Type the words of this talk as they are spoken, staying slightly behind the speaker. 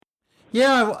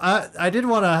Yeah, I did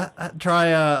want to try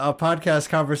a podcast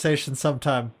conversation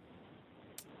sometime.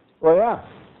 Well, yeah,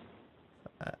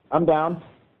 I'm down.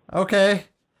 Okay.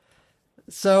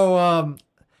 So,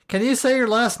 can you say your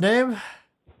last name?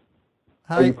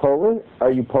 Are you Polish?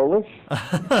 Are you Polish?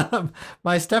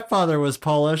 My stepfather was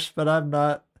Polish, but I'm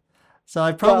not. So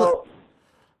I probably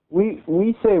Well,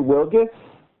 we say Wilgus.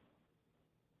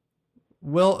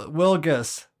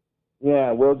 Wilgosz.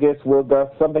 Yeah,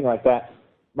 Wilgus, something like that.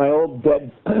 My old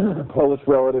dead Polish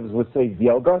relatives would say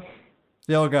Wielgosz.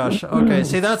 Wielgosz. Okay.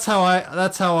 See, that's how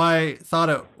I thought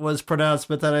it was pronounced,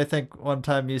 but then I think one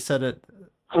time you said it.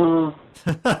 You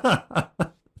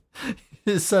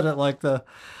said it like the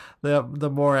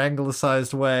more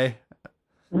anglicized way.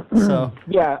 So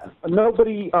Yeah,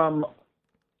 nobody.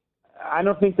 I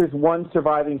don't think there's one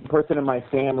surviving person in my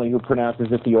family who pronounces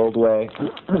it the old way.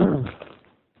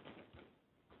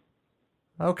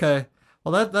 okay.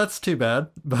 Well, that's too bad.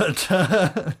 But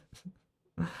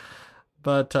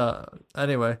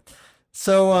anyway,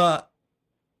 so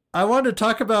I wanted to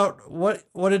talk about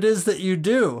what it is that you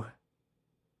do.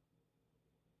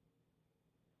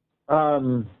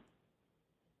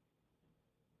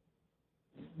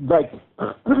 Like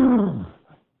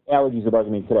allergies are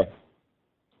bugging me today.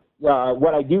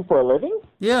 What I do for a living?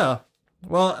 Yeah.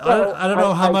 Well, So, I don't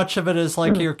know how I- much of it is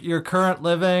like your current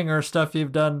living or stuff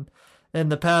you've done in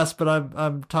the past, but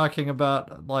I'm talking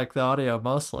about like the audio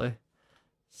mostly.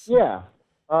 Yeah.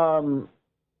 Well,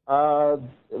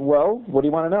 what do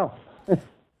you want to know?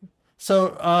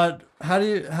 So, how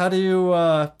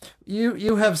do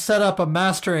you have set up a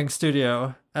mastering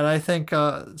studio, and I think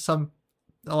a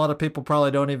lot of people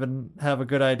probably don't even have a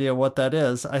good idea what that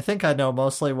is. I think I know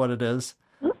mostly what it is,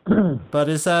 but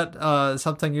is that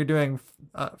something you're doing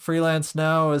freelance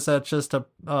now? Is that just a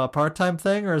part-time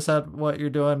thing, or is that what you're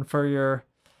doing for you're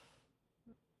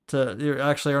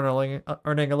actually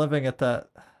earning a living at that?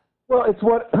 Well, it's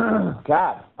what.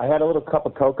 God, I had a little cup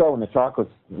of cocoa and the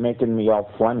chocolate's making me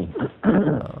all phlegmy.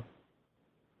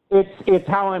 It's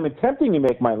how I'm attempting to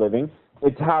make my living.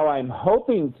 It's how I'm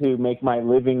hoping to make my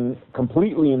living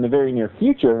completely in the very near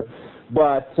future.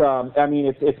 But I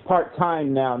mean, it's part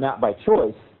time now, not by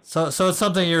choice. So it's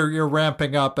something you're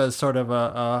ramping up as sort of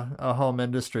a home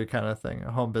industry kind of thing,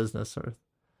 a home business or.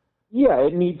 Yeah,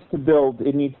 it needs to build.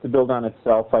 It needs to build on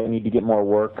itself. I need to get more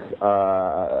work.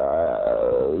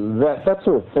 That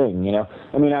sort of thing, you know.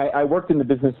 I mean, I worked in the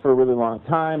business for a really long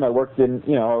time. I worked in,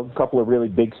 a couple of really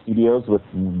big studios with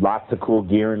lots of cool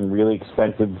gear and really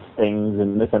expensive things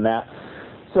and this and that.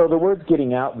 So the word's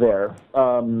getting out there.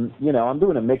 I'm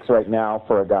doing a mix right now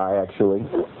for a guy actually,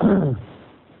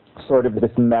 sort of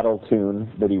this metal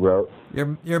tune that he wrote.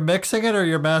 You're mixing it or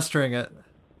you're mastering it?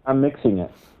 I'm mixing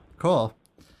it. Cool.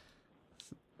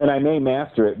 And I may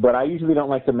master it, but I usually don't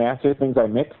like to master things I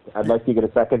mixed. I'd like to get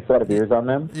a second set of ears on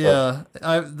them. Yeah,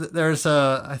 there's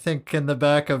I think in the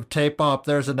back of Tape Op,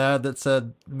 there's an ad that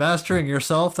said, mastering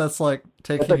yourself, that's like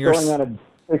taking It's like your... going on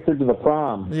a sister to the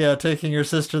prom. Yeah, taking your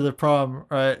sister to the prom,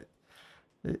 right.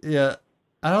 Yeah,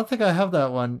 I don't think I have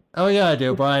that one. Oh yeah, I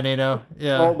do, Brian Eno.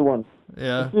 Yeah. Old one.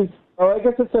 Yeah. I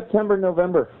guess it's September,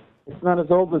 November. It's not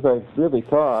as old as I really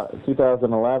thought,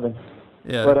 2011.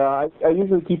 Yeah. But I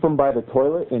usually keep them by the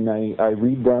toilet, and I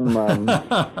read them.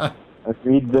 I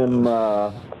read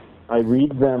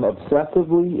them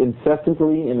obsessively,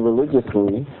 incessantly, and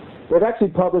religiously. They've actually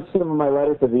published some of my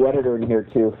letters to the editor in here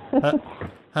too.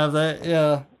 Have they?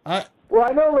 Yeah. Well,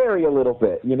 I know Larry a little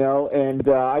bit, and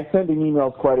I send him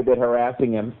emails quite a bit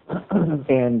harassing him,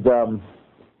 and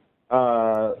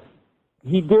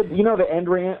he did, the end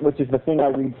rant, which is the thing I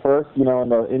read first, on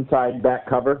the inside back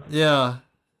cover. Yeah.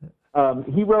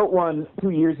 He wrote one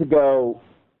 2 years ago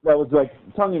that was like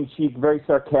tongue-in-cheek, very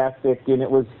sarcastic, and it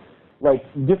was like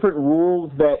different rules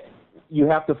that you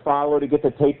have to follow to get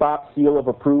the Tape Op seal of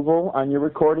approval on your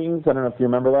recordings. I don't know if you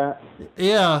remember that.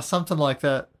 Yeah, something like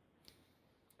that.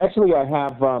 Actually, I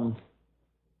have...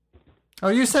 Oh,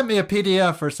 you sent me a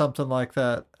PDF or something like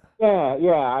that.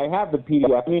 Yeah, I have the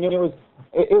PDF. I mean,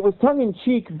 it was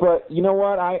tongue-in-cheek, but you know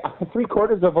what?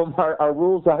 Three-quarters of them are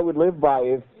rules I would live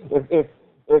by if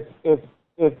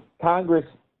Congress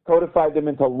codified them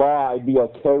into law. I'd be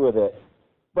okay with it.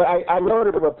 But I wrote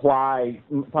a reply,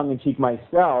 tongue-in-cheek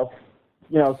myself,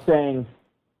 saying,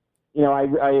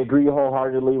 I agree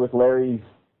wholeheartedly with Larry's,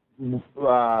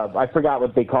 I forgot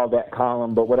what they called that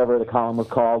column, but whatever the column was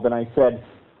called, and I said,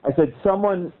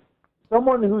 someone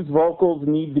whose vocals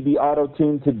need to be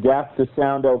auto-tuned to death to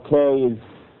sound okay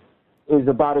is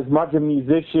about as much a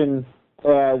musician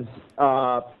as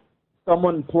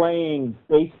someone playing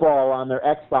baseball on their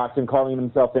Xbox and calling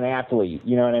themselves an athlete.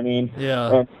 You know what I mean?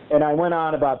 Yeah. And I went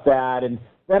on about that, and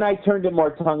then I turned it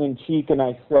more tongue-in-cheek, and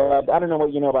I said, I don't know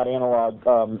what you know about analog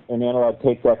and analog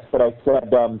tape decks, but I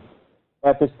said,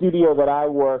 at the studio that I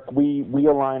work, we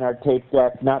align our tape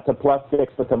deck not to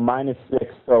 +6, but to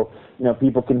 -6, so,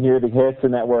 people can hear the hits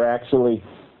and that we're actually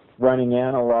running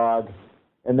analog.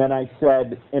 And then I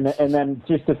said, and then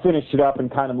just to finish it up and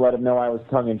kind of let them know I was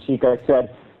tongue-in-cheek, I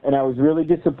said, and I was really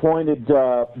disappointed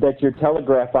that your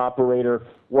telegraph operator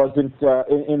wasn't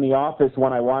in the office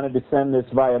when I wanted to send this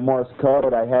via Morse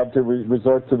code. I had to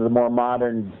resort to the more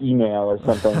modern email or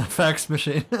something. Fax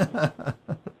machine.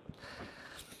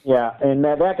 Yeah, and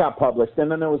that got published. And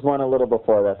then there was one a little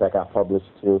before that got published,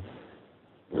 too.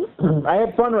 I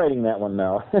had fun writing that one,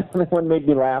 though. That one made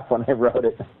me laugh when I wrote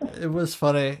it. It was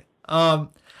funny. I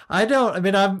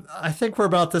think we're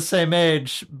about the same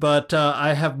age, but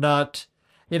I have not...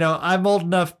 I'm old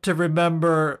enough to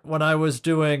remember when I was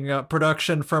doing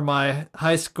production for my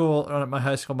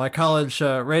college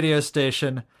radio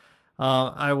station.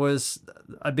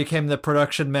 I became the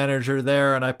production manager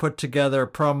there, and I put together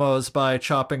promos by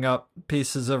chopping up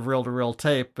pieces of reel-to-reel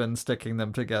tape and sticking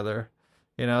them together.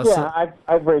 Yeah, so,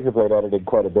 I've razor blade edited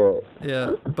quite a bit.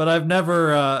 Yeah, but I've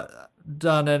never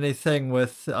done anything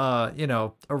with a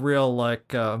real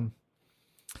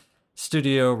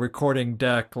studio recording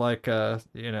deck,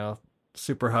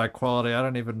 super high quality. I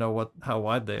don't even know how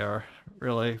wide they are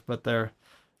really, but they're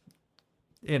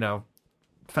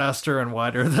faster and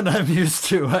wider than I'm used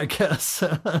to, I guess.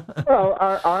 Well,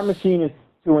 our machine is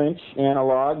 2-inch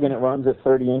analog and it runs at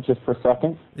 30 inches per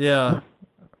second. Yeah.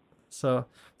 So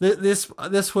this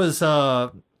was I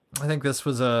think this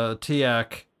was a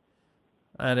TIAC,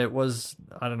 and it was,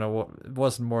 I don't know, it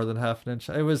wasn't more than half an inch.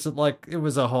 It was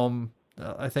a home,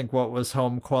 I think what was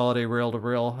home quality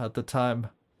reel-to-reel at the time.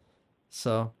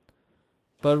 So,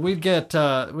 but we'd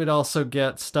also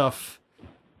get stuff,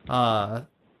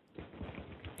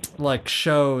 like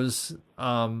shows.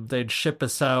 They'd ship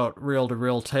us out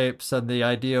reel-to-reel tapes, and the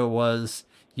idea was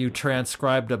you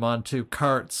transcribed them onto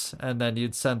carts, and then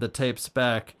you'd send the tapes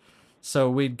back.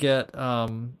 So we'd get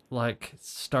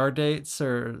star dates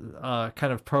or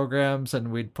kind of programs,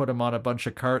 and we'd put them on a bunch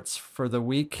of carts for the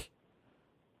week,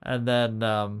 and then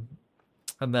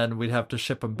we'd have to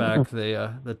ship them back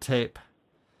the tape,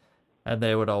 and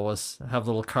they would always have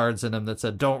little cards in them that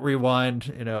said "Don't rewind."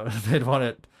 They'd want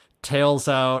it tails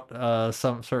out,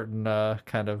 some certain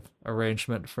kind of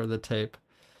arrangement for the tape.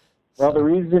 Well, the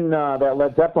reason that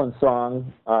Led Zeppelin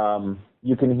song,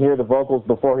 you can hear the vocals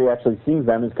before he actually sings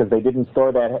them, is because they didn't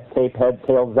store that tape head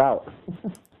tails out.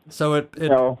 So it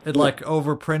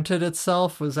overprinted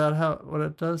itself? Was that what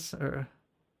it does? Or?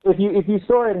 If you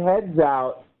store it heads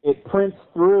out, it prints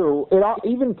through.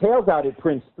 Even tails out, it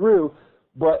prints through,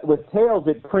 but with tails,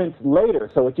 it prints later,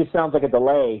 so it just sounds like a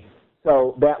delay.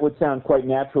 So that would sound quite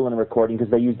natural in a recording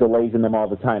because they use delays in them all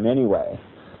the time anyway.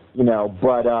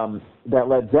 But that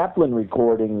Led Zeppelin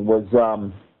recording was,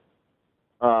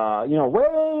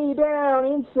 way down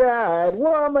inside,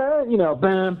 woman,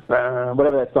 bam, bam,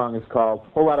 whatever that song is called.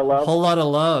 Whole Lot of Love. Whole Lot of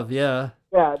Love, yeah.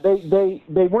 Yeah,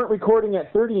 they weren't recording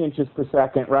at 30 inches per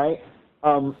second, right?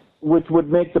 Which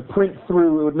would make the print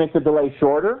through, it would make the delay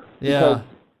shorter. Yeah,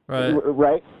 because,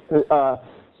 right.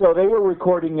 So they were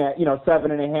recording at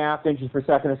 7.5 inches per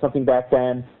second or something back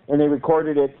then, and they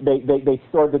recorded it. They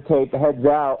stored the tape heads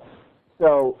out.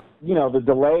 So the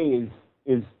delay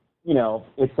is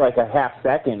it's like a half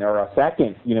second or a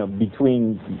second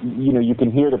between you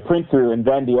can hear the print through and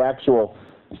then the actual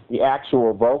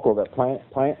vocal that Plant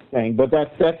sang. But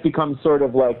that's become sort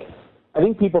of like, I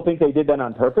think people think they did that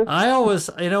on purpose. I always,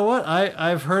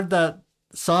 I've heard that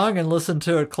song and listened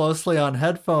to it closely on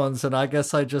headphones, and I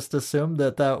guess I just assumed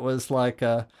that was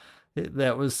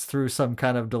that was through some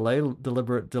kind of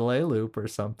deliberate delay loop or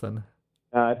something.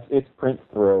 It's print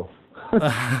through.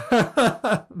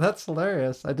 That's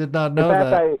hilarious. I did not know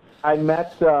that. I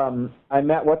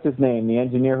met what's his name, the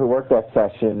engineer who worked that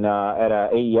session at a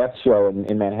AES show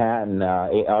in Manhattan,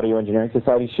 Audio Engineering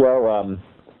Society show.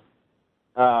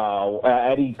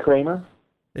 Eddie Kramer.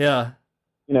 Yeah.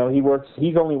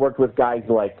 He's only worked with guys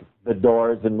like The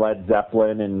Doors and Led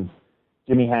Zeppelin and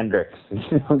Jimi Hendrix,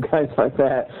 guys like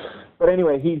that. But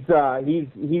anyway,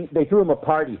 they threw him a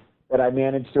party that I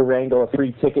managed to wrangle a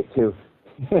free ticket to.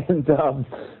 And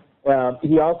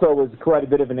he also was quite a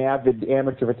bit of an avid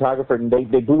amateur photographer, and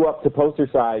they blew up to poster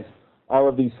size all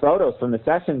of these photos from the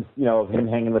sessions, of him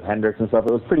hanging with Hendrix and stuff.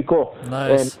 It was pretty cool.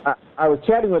 Nice. And I was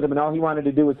chatting with him, and all he wanted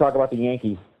to do was talk about the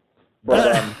Yankees.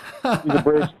 But he's a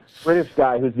British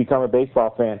guy who's become a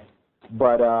baseball fan.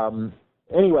 But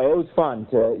anyway, it was fun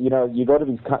to, you go to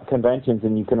these conventions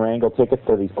and you can wrangle tickets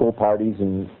to these cool parties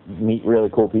and meet really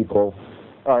cool people.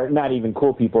 or not even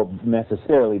cool people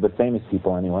necessarily, but famous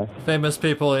people anyway. Famous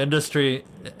people, industry,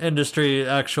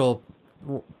 actual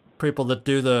people that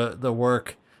do the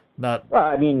work. Not. Well,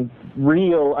 I mean,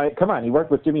 come on, he worked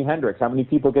with Jimi Hendrix. How many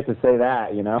people get to say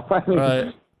that? You know, I mean,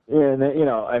 right. You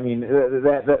know, I mean, the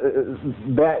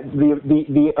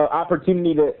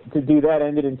opportunity to do that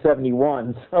ended in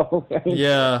 '71. So I mean,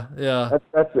 yeah,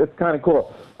 that's kind of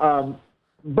cool.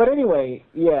 But anyway,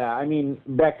 yeah, I mean,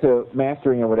 back to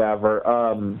mastering or whatever.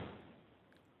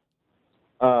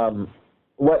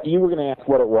 What you were going to ask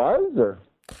what it was, or?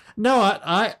 No,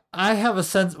 I have a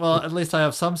sense. Well, at least I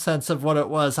have some sense of what it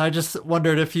was. I just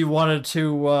wondered if you wanted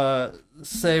to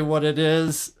say what it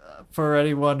is for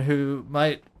anyone who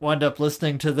might wind up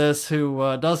listening to this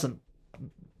who doesn't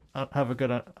have a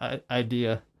good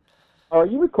idea. Oh, are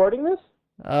you recording this?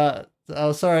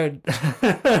 Oh, sorry.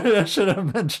 I should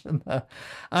have mentioned that.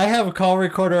 I have a call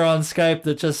recorder on Skype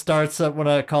that just starts up when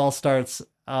a call starts.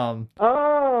 Okay.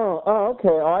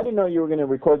 Oh, I didn't know you were going to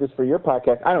record this for your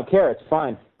podcast. I don't care. It's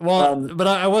fine. Well, but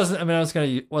I wasn't. I mean,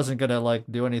 wasn't gonna like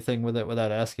do anything with it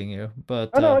without asking you.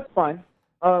 But no, it's fine.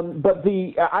 But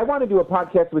I want to do a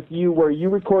podcast with you where you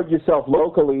record yourself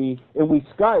locally and we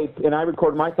Skype, and I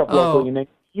record myself locally, and then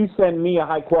you send me a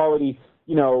high quality,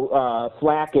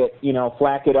 FLAC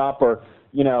it up, or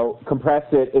compress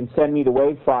it and send me the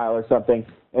WAV file or something,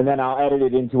 and then I'll edit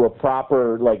it into a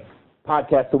proper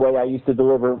podcast the way I used to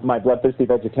deliver my Bloodthirsty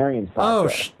Vegetarians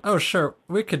podcast. Oh, sure.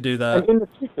 We could do that. In the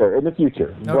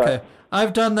future. Okay. But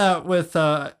I've done that with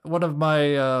one of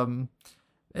my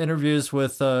interviews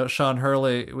with Sean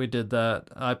Hurley. We did that.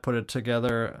 I put it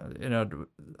together,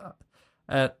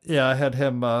 I had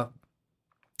him...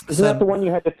 Isn't that the one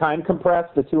you had to time compress,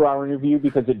 the 2-hour interview,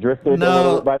 because it drifted a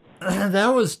little bit?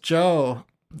 That was Joe.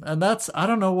 And I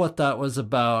don't know what that was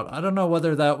about. I don't know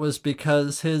whether that was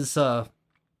because his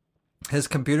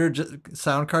computer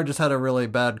sound card just had a really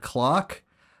bad clock,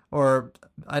 or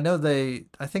I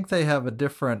think they have a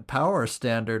different power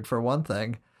standard for one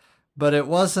thing, but it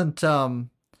wasn't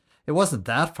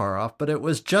that far off, but it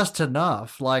was just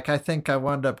enough. I think I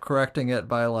wound up correcting it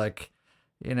by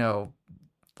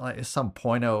some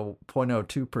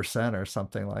 0.02% or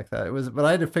something like that. It was, but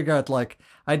I had to figure out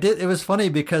it was funny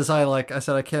because I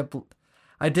said,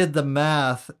 I did the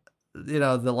math,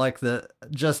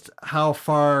 just how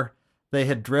far they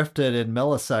had drifted in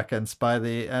milliseconds by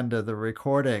the end of the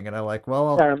recording. And I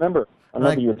remember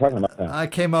you were talking about that. I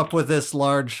came up with this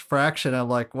large fraction. I'm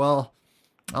like, well,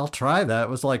 I'll try that. It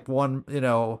was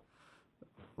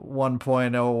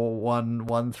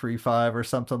 1.01135 or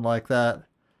something like that.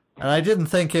 And I didn't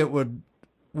think it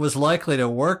was likely to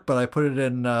work, but I put it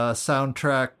in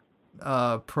Soundtrack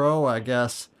Pro, I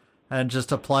guess, and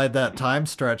just applied that time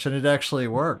stretch, and it actually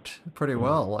worked pretty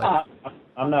well.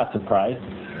 I'm not surprised.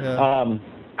 Yeah.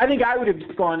 I think I would have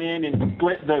just gone in and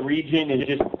split the region and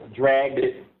just dragged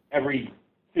it every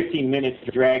 15 minutes,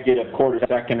 dragged it a quarter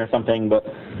second or something. But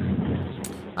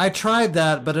I tried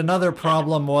that, but another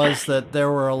problem was that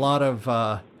there were a lot of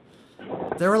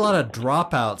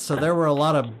dropouts. So there were a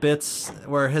lot of bits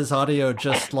where his audio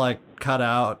just cut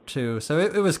out too. So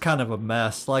it was kind of a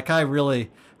mess.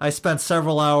 I spent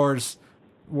several hours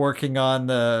working on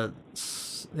the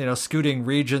scooting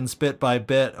regions bit by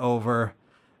bit over,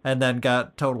 and then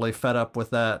got totally fed up with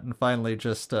that, and finally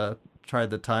just tried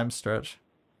the time stretch.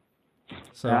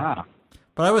 So,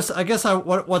 but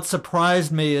what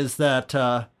surprised me is that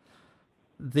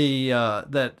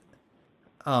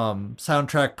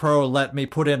Soundtrack Pro let me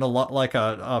put in a lot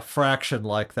a fraction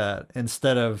like that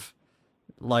instead of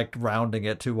rounding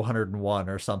it to 101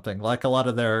 or something. A lot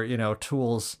of their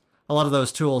tools, a lot of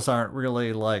those tools aren't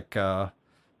really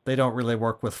they don't really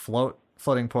work with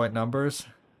floating point numbers.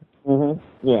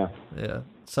 Mm-hmm. Yeah. Yeah.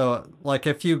 So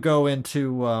if you go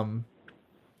into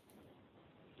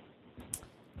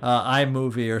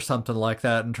iMovie or something like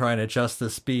that and try and adjust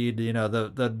the speed,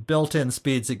 the built-in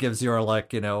speeds it gives you are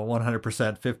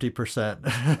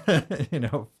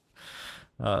 100%,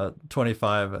 50%,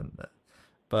 25,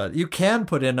 but you can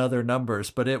put in other numbers,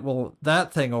 but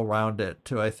that thing will round it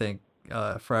to, I think,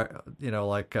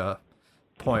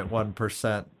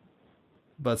 0.1%.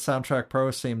 But Soundtrack Pro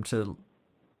seemed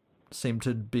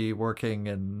to be working,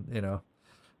 and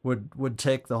would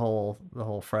take the whole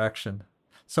fraction.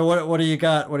 So what do you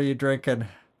got? What are you drinking?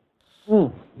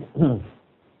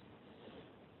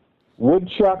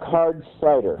 Woodchuck hard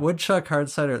cider. Woodchuck hard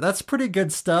cider. That's pretty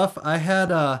good stuff. I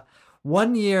had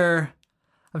 1 year.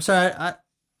 I'm sorry,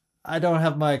 I don't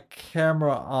have my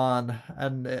camera on,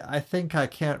 and I think I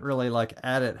can't really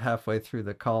add it halfway through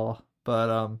the call.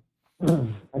 But I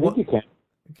think you can.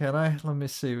 Can I? Let me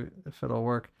see if it'll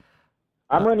work.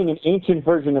 I'm running an ancient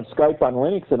version of Skype on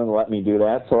Linux, and it'll let me do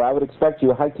that. So I would expect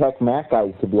you high-tech Mac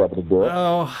guys to be able to do it.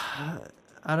 Oh,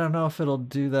 I don't know if it'll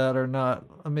do that or not.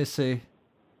 Let me see.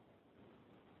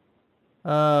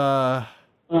 Well,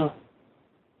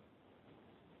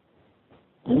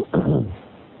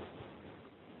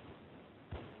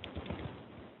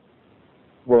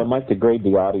 it might degrade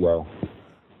the audio.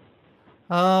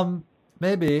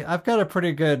 Maybe. I've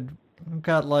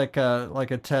got like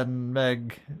a 10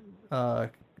 meg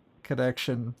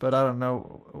connection, but I don't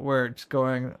know where it's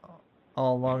going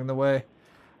all along the way.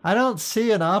 I don't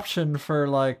see an option for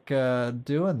like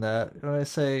doing that. When I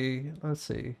say, let's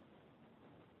see.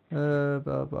 Blah,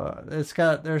 blah.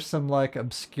 There's some like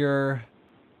obscure.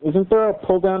 Isn't there a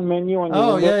pull-down menu on your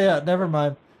Oh, yeah. Never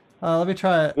mind. Let me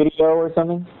try it. video or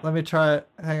something? Let me try it.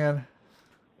 Hang on.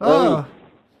 Oh!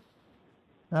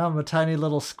 Now I'm a tiny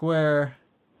little square.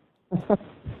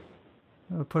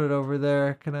 I'll put it over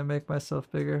there. Can I make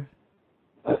myself bigger?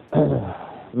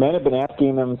 Men have been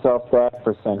asking themselves that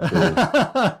for centuries.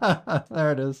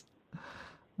 There it is.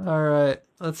 All right.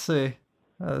 Let's see.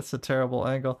 That's a terrible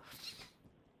angle.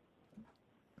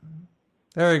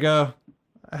 There we go.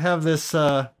 I have this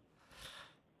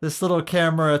this little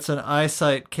camera. It's an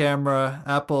iSight camera.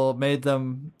 Apple made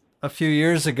them a few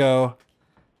years ago,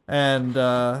 and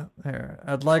here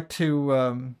I'd like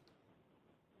to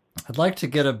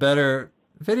get a better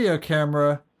video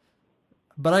camera,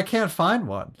 but I can't find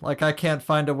one. Like I can't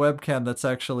find a webcam that's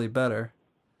actually better.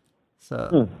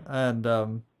 So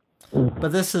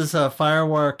but this is a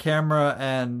FireWire camera,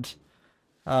 and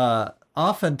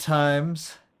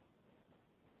oftentimes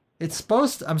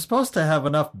I'm supposed to have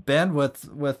enough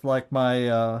bandwidth with like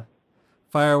my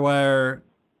FireWire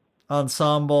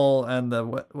ensemble and the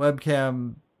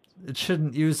webcam. It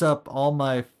shouldn't use up all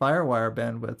my FireWire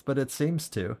bandwidth, but it seems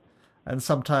to. And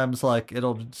sometimes like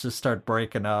it'll just start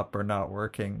breaking up or not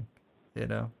working, you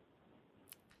know.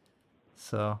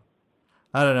 So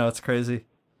I don't know, it's crazy.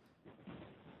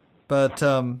 But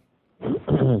so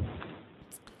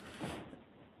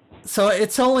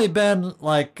it's only been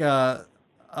like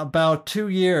about 2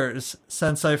 years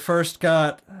since I first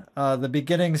got the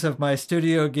beginnings of my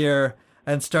studio gear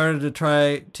and started to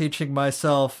try teaching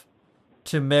myself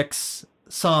to mix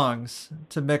songs,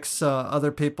 to mix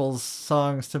other people's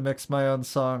songs, to mix my own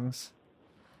songs.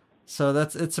 So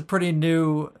it's a pretty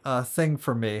new thing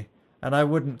for me, and I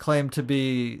wouldn't claim to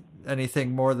be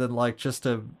anything more than like just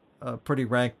a pretty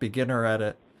rank beginner at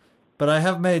it. But I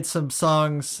have made some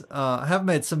songs, I have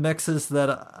made some mixes that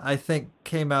I think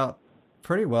came out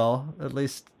pretty well. At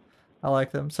least I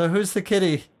like them. So who's the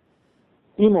kitty?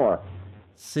 Seymour.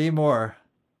 Seymour.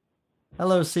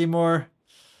 Hello, Seymour.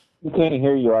 You can't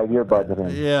hear you. I have earbuds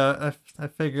in. Yeah, I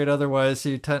figured otherwise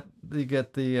you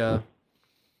get the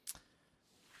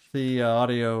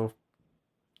audio,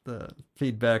 the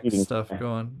feedback stuff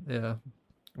going. Yeah.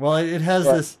 Well, it has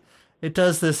this. It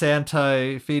does this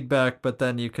anti-feedback, but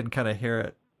then you can kind of hear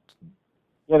it.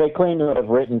 Yeah, they claim to have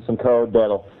written some code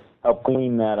that'll help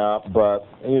clean that up, but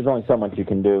there's only so much you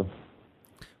can do.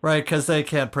 Right, because they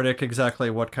can't predict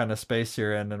exactly what kind of space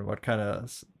you're in and what kind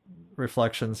of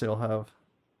reflections you'll have.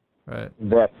 Right.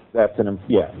 That's an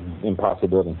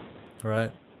impossibility.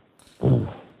 Right.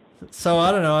 So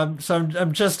I don't know.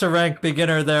 I'm just a rank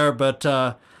beginner there, but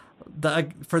the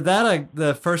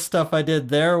first stuff I did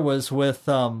there was with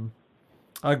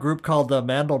a group called the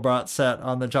Mandelbrot Set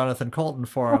on the Jonathan Colton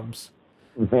forums.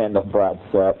 Mandelbrot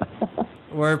Set.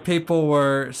 Where people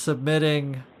were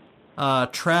submitting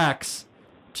tracks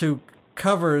to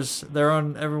covers their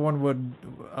own. Everyone would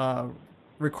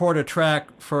record a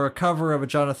track for a cover of a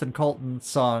Jonathan Colton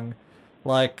song,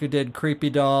 like who did Creepy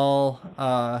Doll.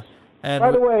 And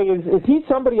by the way, is he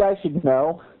somebody I should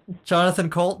know?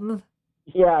 Jonathan Colton?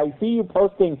 Yeah, I see you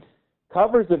posting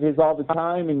covers of his all the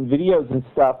time and videos and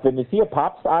stuff. And is he a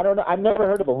pop star? I don't know. I've never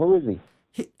heard of him. Who is he?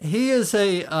 He is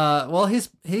a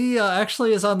he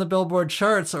actually is on the Billboard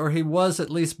charts, or he was at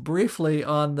least briefly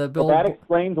on the Billboard. Well, that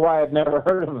explains why I've never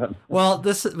heard of him. Well,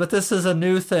 this is a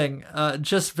new thing.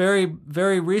 Just very,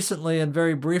 very recently and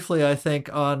very briefly, I think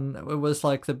it was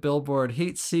like the Billboard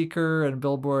Heat Seeker and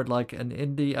Billboard like an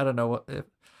indie. I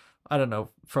don't know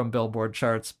from Billboard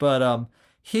charts, but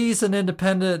he's an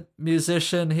independent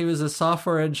musician. He was a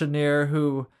software engineer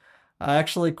who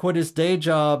actually quit his day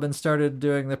job and started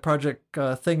doing the project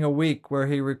Thing a Week, where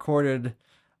he recorded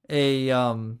a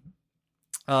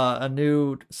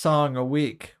new song a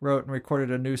week, wrote and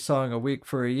recorded a new song a week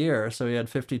for a year. So he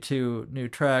had 52 new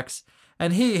tracks,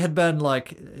 and he had been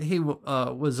like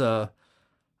was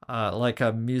like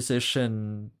a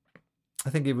musician.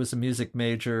 I think he was a music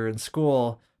major in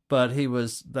school, but he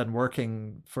was then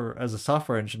working as a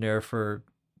software engineer for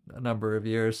a number of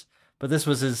years. But this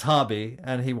was his hobby,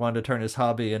 and he wanted to turn his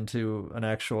hobby into an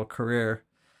actual career.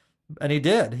 And he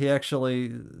did. He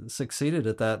actually succeeded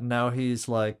at that. And now he's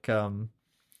like,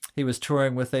 he was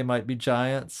touring with They Might Be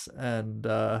Giants, and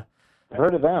I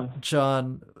heard of them.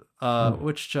 John,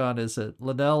 which John is it?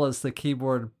 Linnell is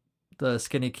the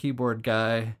skinny keyboard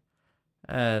guy.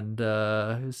 And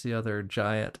who's the other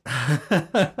giant?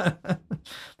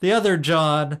 The other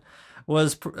John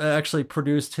was actually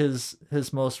produced his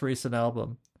most recent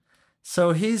album.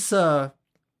 So he's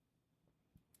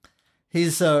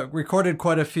recorded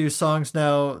quite a few songs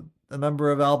now, a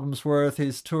number of albums worth.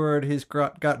 He's toured. He's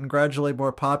gotten gradually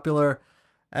more popular,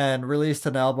 and released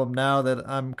an album now that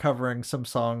I'm covering some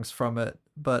songs from it.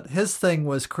 But his thing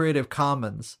was Creative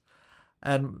Commons.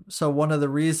 And so one of the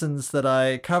reasons that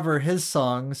I cover his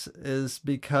songs is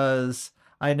because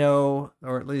I know,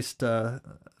 or at least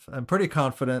I'm pretty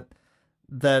confident,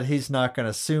 that he's not going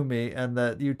to sue me and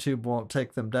that YouTube won't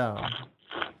take them down.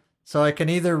 So I can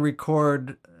either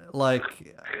record,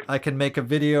 like, I can make a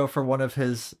video for one of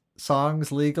his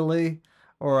songs legally,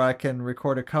 or I can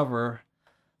record a cover.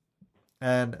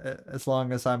 And as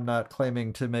long as I'm not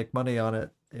claiming to make money on it,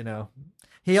 you know.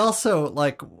 He also,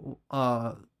 like,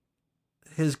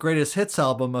 his greatest hits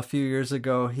album a few years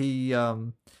ago, he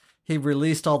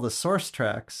released all the source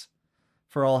tracks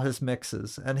for all his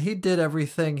mixes, and he did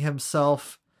everything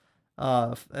himself,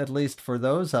 at least for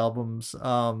those albums,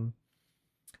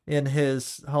 in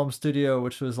his home studio,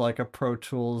 which was like a Pro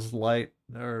Tools Lite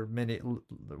or Mini,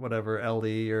 whatever,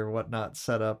 LE or whatnot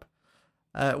setup.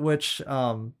 Which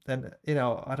and you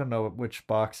know, I don't know which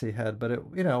box he had, but it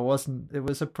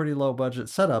was a pretty low budget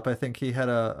setup. I think he had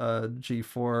a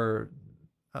G4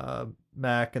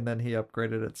 Mac, and then he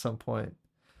upgraded at some point.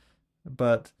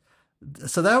 But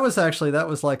so that was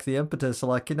like the impetus.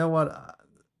 Like, you know what,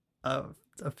 a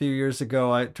few years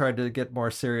ago I tried to get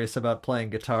more serious about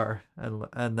playing guitar,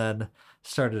 and then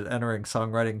started entering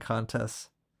songwriting contests,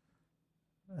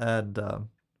 and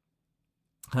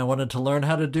I wanted to learn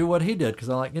how to do what he did, because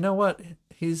I'm like, you know what,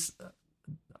 he's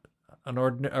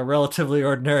a relatively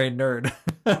ordinary nerd.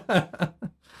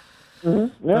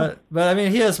 Mm-hmm. Yeah. But I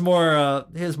mean, he has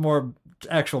more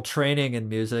actual training in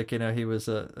music. You know, he was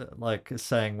like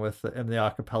sang in the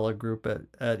a cappella group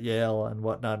at Yale and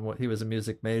whatnot. And he was a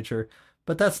music major,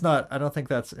 but I don't think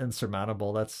that's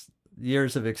insurmountable. That's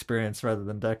years of experience rather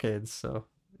than decades. So,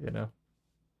 you know.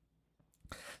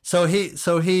 So he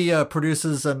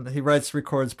produces, and he writes,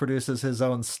 records, produces his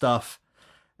own stuff,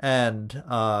 and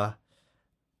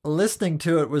listening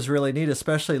to it was really neat,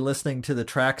 especially listening to the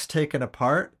tracks taken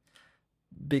apart,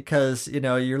 because, you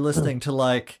know, you're listening to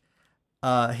like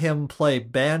him play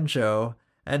banjo,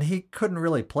 and he couldn't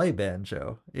really play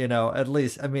banjo, you know. At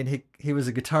least, I mean, he was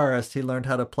a guitarist. He learned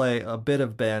how to play a bit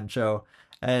of banjo,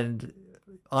 and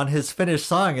on his finished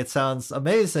song, it sounds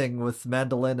amazing with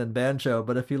mandolin and banjo.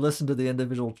 But if you listen to the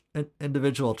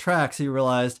individual tracks, you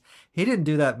realized he didn't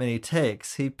do that many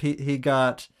takes. He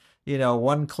got, you know,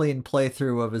 one clean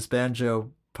playthrough of his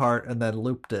banjo part and then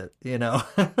looped it, you know,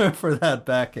 for that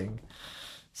backing.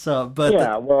 So, but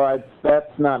yeah, well,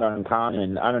 that's not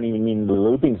uncommon. I don't even mean the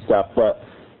looping stuff, but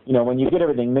you know, when you get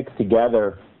everything mixed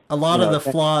together, a lot of the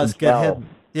flaws get hidden.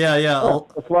 Yeah.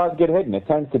 Well, the flaws get hidden. It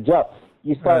tends to jump.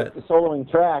 You start soloing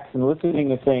tracks and listening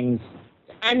to things.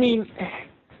 I mean,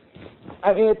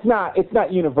 it's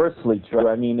not universally true.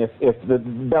 I mean, if the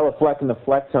Bella Fleck and the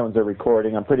Flecktones are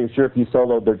recording, I'm pretty sure if you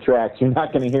soloed their tracks, you're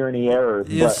not going to hear any errors.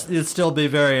 You'd still be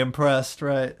very impressed,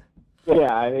 right?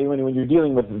 Yeah, I mean, when you're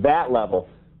dealing with that level.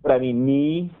 But I mean,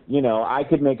 me, you know, I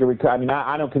could make a record. I mean,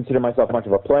 I don't consider myself much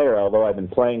of a player, although I've been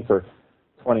playing for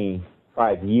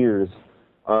 25 years.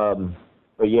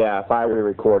 But yeah, if I were to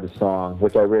record a song,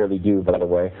 which I rarely do, by the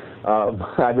way,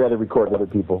 I'd rather record other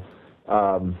people.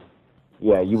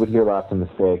 Yeah, you would hear lots of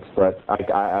mistakes, but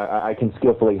I can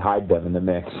skillfully hide them in the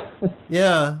mix.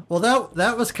 Yeah, well,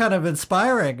 that was kind of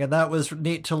inspiring, and that was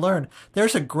neat to learn.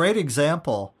 There's a great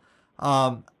example.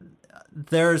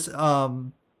 There's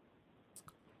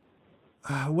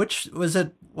which was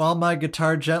it? While My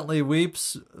Guitar Gently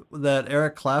Weeps, that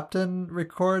Eric Clapton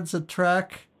records a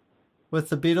track with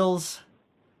the Beatles.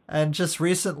 And just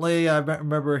recently, I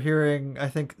remember hearing, I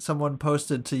think someone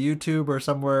posted to YouTube or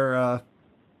somewhere, a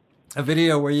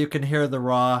video where you can hear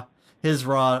his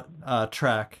raw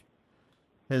track,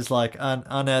 his like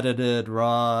unedited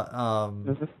raw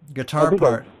guitar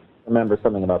part. I remember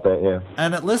something about that, yeah.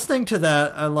 And listening to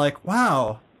that, I'm like,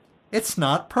 wow, it's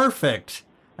not perfect.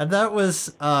 And that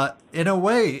was, in a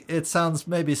way, it sounds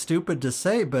maybe stupid to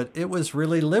say, but it was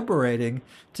really liberating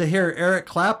to hear Eric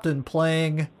Clapton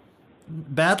playing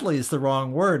badly is the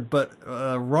wrong word, but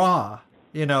raw,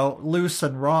 loose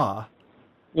and raw.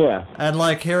 Yeah. And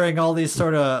like hearing all these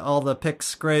sort of, all the pick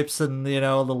scrapes and,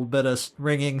 a little bit of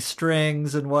ringing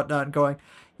strings and whatnot going,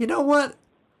 you know what?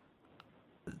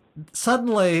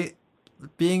 Suddenly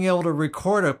being able to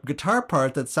record a guitar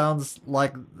part that sounds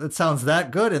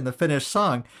that good in the finished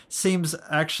song seems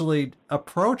actually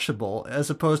approachable, as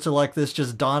opposed to like this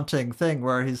just daunting thing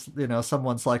where he's,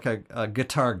 someone's like a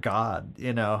guitar god,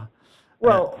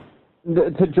 Well,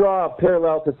 to draw a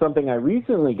parallel to something I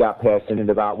recently got passionate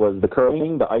about was the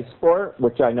curling, the ice sport,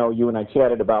 which I know you and I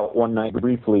chatted about one night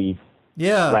briefly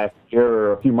last year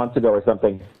or a few months ago or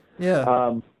something.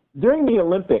 Yeah. During the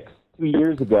Olympics 2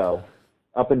 years ago,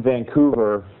 up in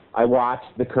Vancouver, I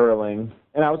watched the curling,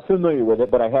 and I was familiar with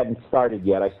it, but I hadn't started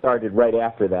yet. I started right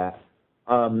after that.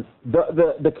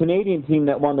 The Canadian team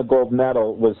that won the gold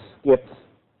medal was skipped,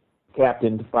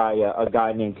 captained by a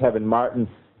guy named Kevin Martin,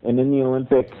 and in the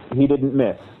Olympics, he didn't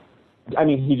miss. I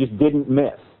mean, he just didn't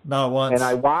miss. Not once. And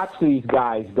I watched these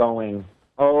guys going,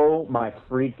 oh, my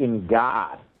freaking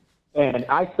God. And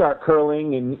I start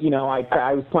curling, and,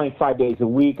 I was playing 5 days a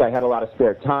week. I had a lot of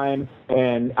spare time,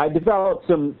 and I developed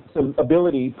some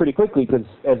ability pretty quickly, because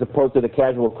as opposed to the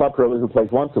casual club curler who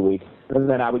plays once a week, and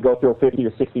then I would go through 50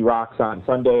 or 60 rocks on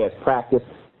Sunday as practice.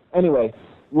 Anyway,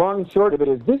 long and short of it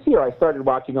is this year I started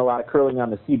watching a lot of curling on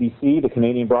the CBC, the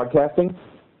Canadian Broadcasting,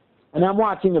 and I'm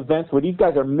watching events where these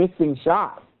guys are missing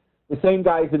shots, the same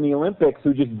guys in the Olympics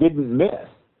who just didn't miss.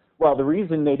 Well, the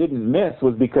reason they didn't miss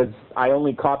was because I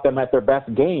only caught them at their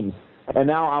best games. And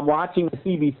now I'm watching the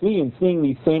CBC and seeing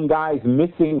these same guys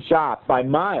missing shots by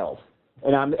miles.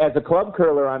 And as a club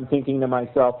curler, I'm thinking to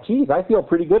myself, geez, I feel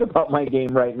pretty good about my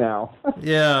game right now.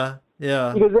 Yeah.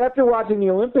 Because after watching the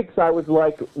Olympics, I was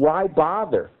like, why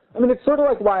bother? I mean, it's sort of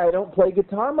like why I don't play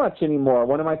guitar much anymore.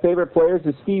 One of my favorite players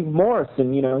is Steve Morse,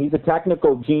 and, he's a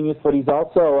technical genius, but he's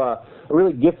also a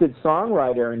really gifted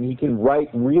songwriter, and he can write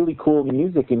really cool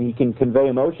music, and he can convey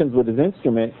emotions with his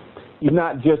instrument. He's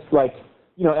not just like,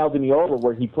 El Dimiola,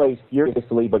 where he plays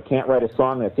furiously but can't write a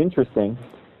song that's interesting.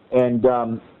 And,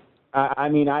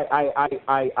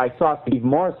 I saw Steve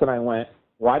Morse, and I went,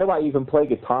 why do I even play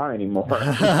guitar anymore?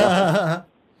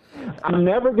 I'm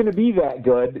never going to be that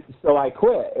good, so I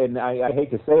quit. And I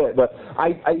hate to say it, but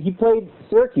he played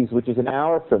Syracuse, which is an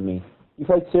hour from me. He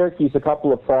played Syracuse a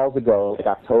couple of falls ago, like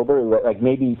October, like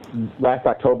maybe last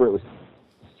October. It was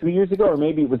 2 years ago, or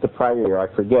maybe it was the prior year. I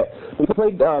forget. But he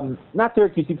played, not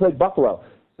Syracuse, he played Buffalo.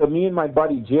 So me and my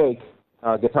buddy Jake,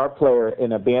 guitar player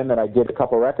in a band that I did a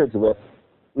couple records with,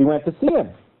 we went to see him.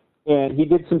 And he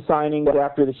did some signings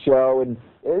after the show, and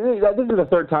this is the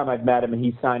third time I've met him, and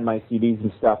he signed my CDs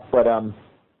and stuff. But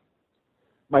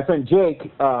my friend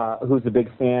Jake, who's a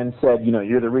big fan, said,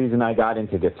 you're the reason I got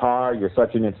into guitar. You're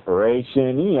such an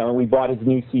inspiration. And we bought his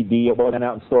new CD. It wasn't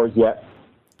out in stores yet,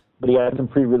 but he had some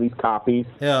pre-release copies.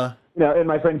 Yeah. And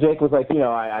my friend Jake was like,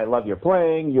 I love your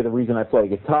playing. You're the reason I play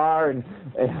guitar. And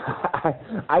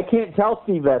I can't tell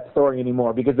Steve that story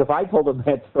anymore, because if I told him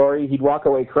that story, he'd walk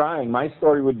away crying. My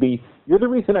story would be, you're the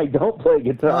reason I don't play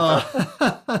guitar.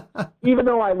 Even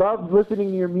though I love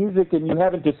listening to your music, and you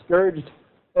haven't discouraged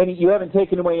and you haven't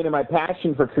taken away any of my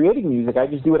passion for creating music. I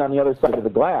just do it on the other side of the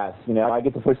glass. I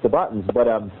get to push the buttons.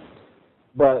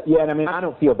 But yeah, and I mean, I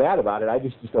don't feel bad about it. I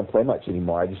just don't play much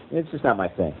anymore. It's just not my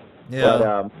thing.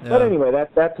 Yeah. But anyway,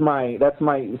 that's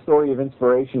my story of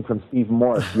inspiration from Steve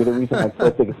Morse. You're the reason I play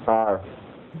the guitar.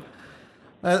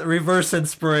 Reverse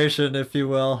inspiration, if you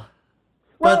will.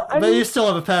 Well, but you still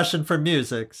have a passion for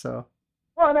music, so.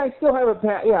 Well, and I still have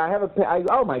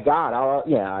oh my God.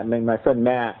 I mean, my friend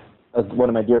Matt, one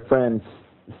of my dear friends,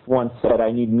 once said,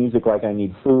 "I need music like I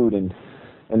need food," and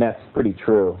that's pretty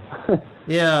true.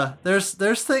 Yeah, there's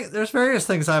various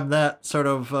things I'm that sort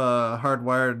of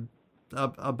hardwired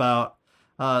about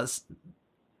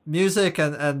music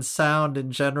and sound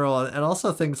in general, and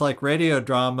also things like radio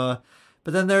drama.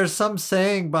 But then there's some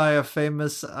saying by a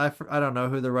famous, I don't know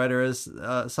who the writer is,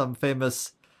 some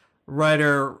famous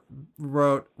writer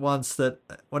wrote once that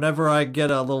whenever I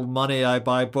get a little money, I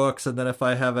buy books, and then if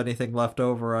I have anything left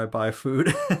over, I buy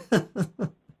food.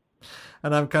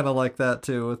 And I'm kind of like that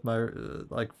too with my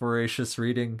like voracious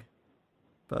reading.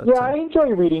 But yeah, I enjoy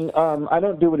reading. I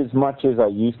don't do it as much as I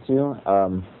used to.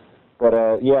 But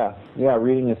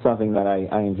reading is something that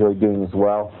I enjoy doing as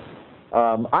well.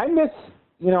 I miss,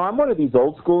 I'm one of these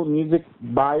old school music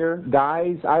buyer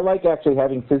guys. I like actually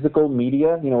having physical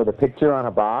media, with a picture on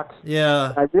a box.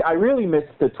 Yeah. I really miss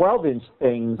the 12-inch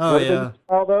things. Oh, yeah.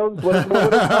 All those? What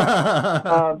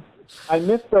I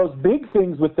miss those big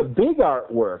things with the big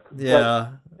artwork. Yeah.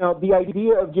 But, the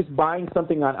idea of just buying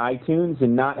something on iTunes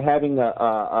and not having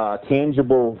a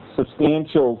tangible,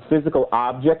 substantial, physical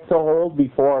object to hold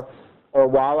before or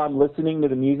while I'm listening to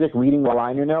the music, reading the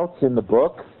liner notes in the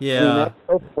book. Yeah. I mean, that's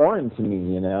so foreign to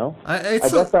me, I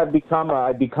guess I've become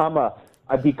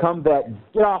that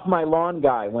get off my lawn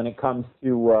guy when it comes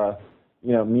to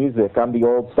music. I'm the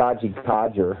old stodgy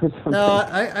codger. No,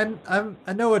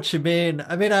 I know what you mean.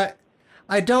 I mean,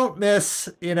 I don't miss,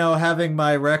 having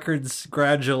my records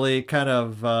gradually kind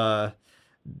of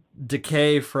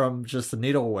decay from just the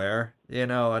needle wear,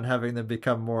 and having them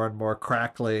become more and more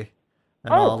crackly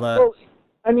and all that. Well,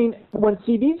 I mean, when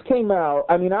CDs came out,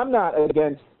 I mean, I'm not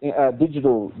against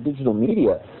digital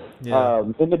media. Yeah.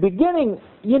 In the beginning,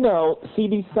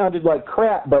 CDs sounded like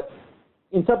crap, but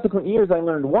in subsequent years, I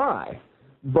learned why.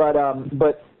 But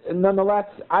nonetheless,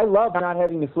 I love not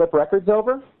having to flip records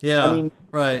over. Yeah, I mean,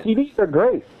 right. CDs are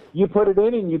great. You put it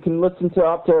in and you can listen to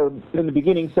up to, in the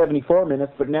beginning, 74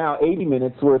 minutes, but now 80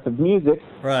 minutes worth of music.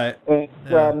 Right. And,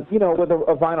 with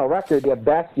a vinyl record, at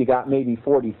best you got maybe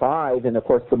 45, and of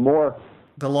course the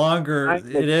longer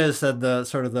it is, and the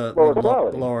sort of the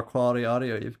lower quality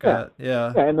audio you've got.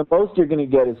 Yeah. And the most you're going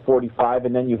to get is 45,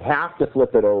 and then you have to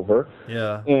flip it over.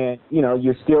 Yeah. And,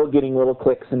 you're still getting little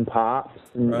clicks and pops,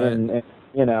 and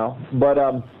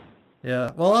but...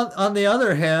 Yeah. Well, on the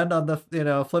other hand, on the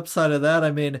flip side of that, I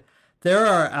mean, there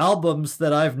are albums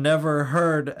that I've never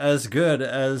heard as good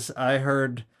as I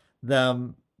heard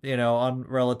them, on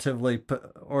relatively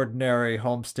ordinary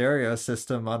home stereo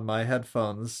system on my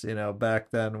headphones, back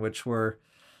then, which were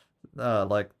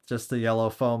like just the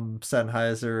yellow foam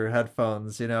Sennheiser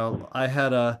headphones. I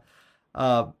had a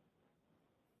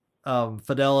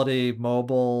Fidelity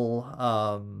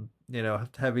Mobile,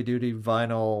 heavy duty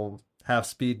vinyl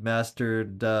half-speed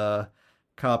mastered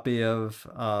copy of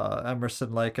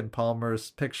Emerson, Lake and Palmer's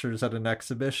Pictures at an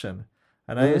Exhibition,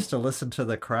 and I used to listen to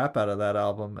the crap out of that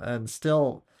album, and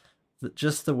still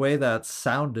just the way that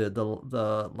sounded,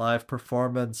 the live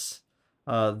performance,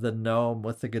 the gnome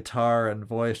with the guitar and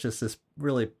voice, just this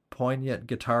really poignant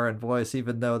guitar and voice,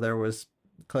 even though there was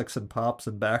clicks and pops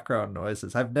and background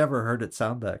noises. I've never heard it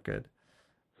sound that good.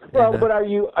 Well, but are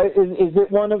you? Is it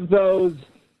one of those?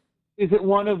 Is it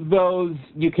one of those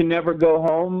you can never go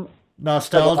home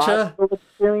nostalgia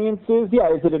experiences?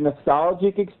 Yeah, is it a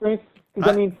nostalgic experience?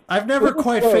 I mean, I've never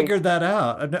quite figured that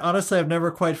out. Honestly, I've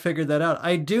never quite figured that out.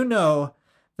 I do know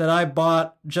that I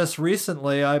bought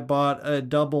a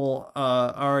double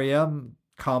REM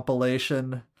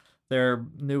compilation, their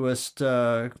newest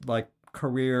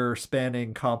career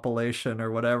spanning compilation or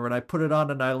whatever, and I put it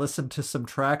on and I listened to some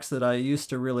tracks that I used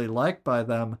to really like by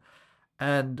them.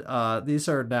 And these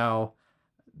are now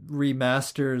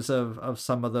remasters of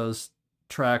some of those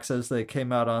tracks as they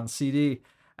came out on CD,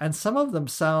 and some of them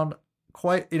sound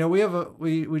quite.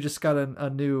 We just got a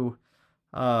new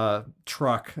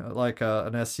truck, like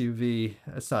an SUV.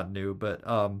 It's not new, but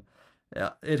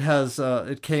it has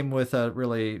it came with a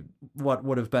really what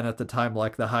would have been at the time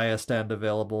like the highest end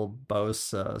available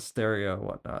Bose stereo,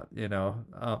 whatnot.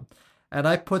 And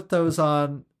I put those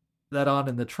on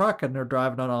in the truck, and they're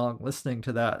driving along listening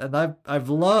to that, and I've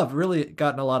really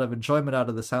gotten a lot of enjoyment out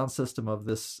of the sound system of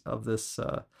this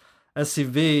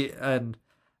SUV, and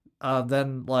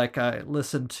then I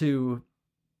listened to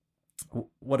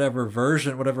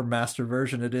whatever master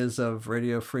version it is of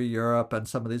Radio Free Europe and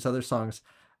some of these other songs,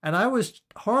 and I was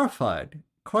horrified,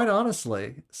 quite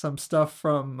honestly. Some stuff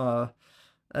from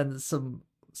and some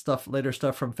later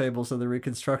stuff from Fables of the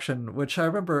Reconstruction, which I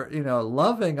remember,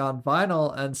 loving on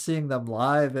vinyl and seeing them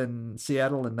live in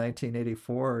Seattle in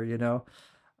 1984,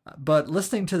 but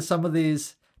listening to some of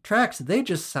these tracks, they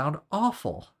just sound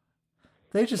awful.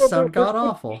 They just sound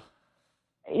god-awful.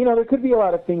 There could be a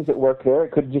lot of things that work there.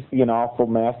 It could just be an awful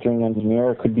mastering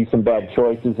engineer. It could be some bad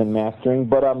choices in mastering.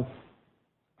 But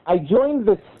I joined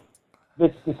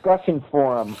this discussion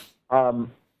forum.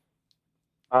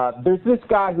 There's this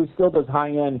guy who still does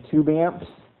high-end tube amps,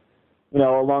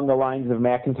 along the lines of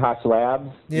Macintosh Labs.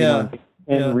 Yeah.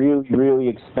 Really, really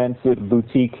expensive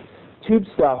boutique tube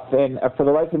stuff. And for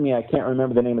the life of me, I can't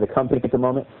remember the name of the company at the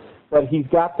moment. But he's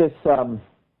got this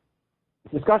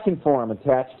discussion forum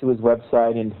attached to his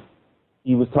website, and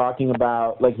he was talking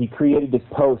about, he created this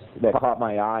post that caught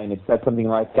my eye, and it said something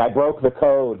like, I broke the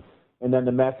code. And then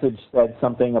the message said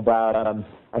something about,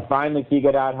 I finally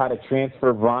figured out how to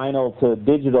transfer vinyl to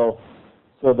digital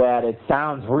so that it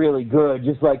sounds really good,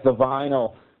 just like the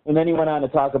vinyl. And then he went on to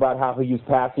talk about how he was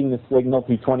passing the signal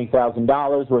through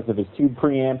 $20,000 worth of his tube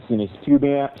preamps and his tube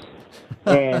amps.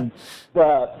 And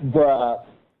the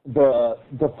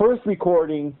first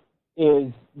recording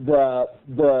is the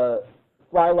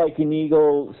Fly Like an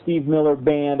Eagle Steve Miller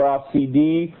Band off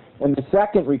CD, and the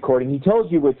second recording, he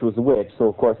told you which was which, so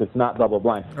of course it's not double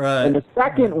blind. Right. And the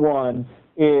second one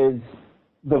is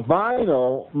the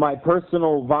vinyl, my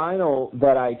personal vinyl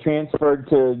that I transferred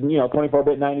to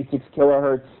 24-bit 96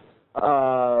 kilohertz,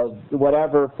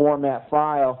 whatever format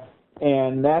file.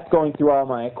 And that's going through all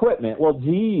my equipment. Well,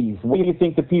 geez, what do you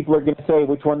think the people are going to say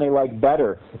which one they like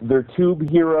better? Their Tube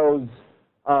Heroes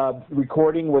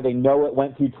recording where they know it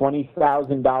went through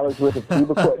 $20,000 worth of tube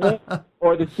equipment,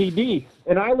 or the CD?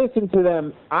 And I listened to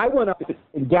them. I went up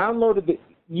and downloaded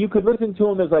you could listen to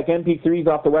them as like MP3s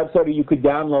off the website, or you could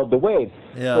download the waves.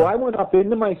 Yeah. So I went up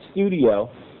into my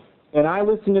studio, and I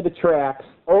listened to the tracks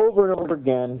over and over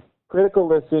again, critical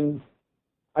listen.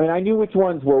 I mean, I knew which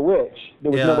ones were which. There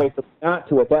was no way not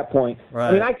to at that point. Right.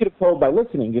 I mean, I could have told by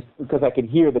listening just because I could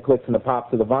hear the clicks and the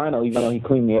pops of the vinyl, even though he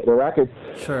cleaned the records.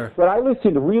 Sure. But I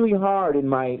listened really hard in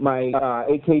my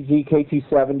AKG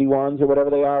K271s or whatever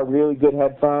they are, really good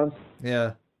headphones.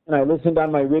 Yeah. And I listened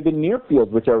on my Ribbon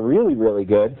Nearfields, which are really, really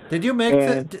good. Did you make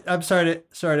I'm sorry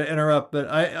to interrupt, but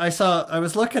I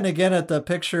was looking again at the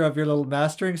picture of your little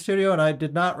mastering studio, and I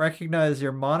did not recognize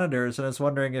your monitors, and I was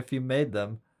wondering if you made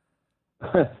them.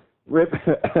 SLS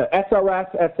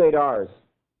S8Rs.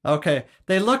 Okay,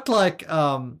 they looked like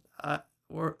who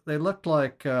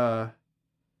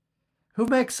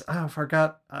makes? I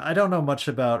forgot. I don't know much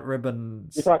about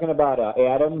ribbons. You're talking about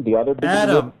Adam, the other big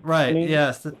Adam, right?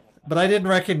 Yes, but I didn't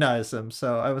recognize them,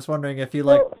 so I was wondering if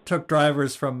you took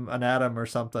drivers from an Adam or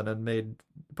something and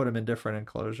put them in different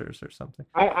enclosures or something.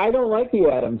 I don't like the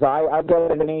Adams. I've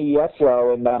got an AES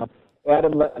show, and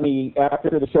Adam let me, after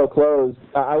the show closed,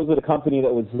 I was with a company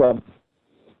that was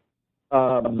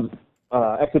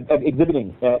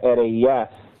exhibiting at AES.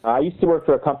 I used to work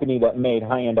for a company that made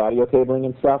high-end audio cabling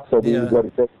and stuff, so we would go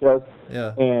to shows.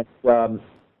 Yeah. And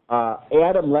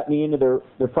Adam let me into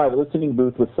their private listening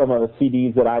booth with some of the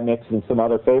CDs that I mixed and some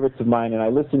other favorites of mine, and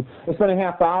I spent a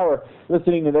half hour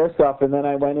listening to their stuff, and then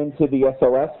I went into the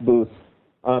SOS booth.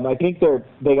 I think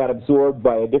they got absorbed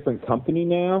by a different company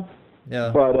now.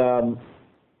 Yeah. But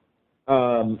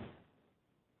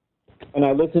and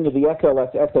I listened to the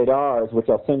SLS S8Rs, which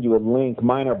I'll send you a link.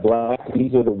 Mine are black.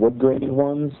 These are the wood grain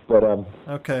ones, but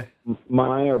okay.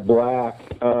 Mine are black.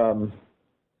 Oh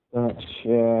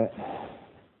shit.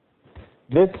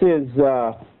 This is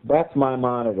that's my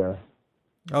monitor.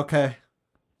 Okay.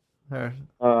 There.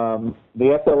 The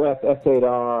SLS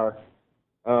S8R.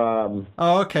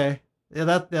 Oh, okay. Yeah,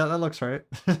 that looks right.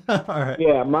 All right.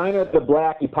 Yeah, mine are the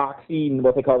black epoxy,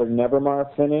 what they call their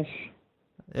Nevermar finish.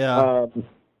 Yeah.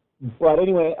 But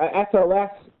anyway,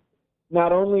 SLS,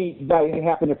 not only did I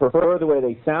happen to prefer the way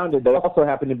they sounded, they also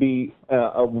happened to be we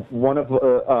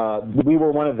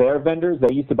were one of their vendors.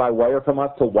 They used to buy wire from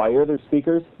us to wire their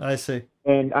speakers. I see.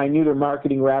 And I knew their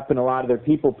marketing rep and a lot of their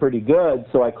people pretty good,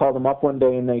 so I called them up one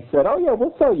day and they said, "Oh yeah,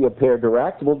 we'll sell you a pair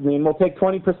direct. We'll take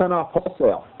 20% off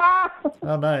wholesale."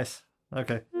 Oh, nice.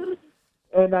 Okay.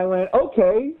 And I went,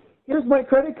 "Okay, here's my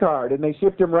credit card." And they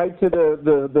shipped them right to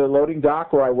the loading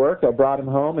dock where I worked. I brought them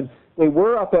home, and they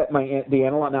were up at the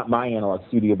analog, not my analog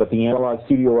studio, but the analog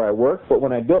studio where I worked. But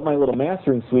when I built my little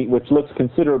mastering suite, which looks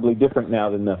considerably different now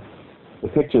than the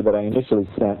picture that I initially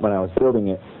sent when I was building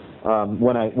it,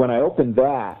 when I opened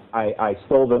that, I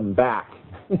stole them back.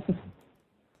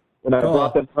 And I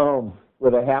brought them home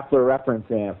with a Hafler reference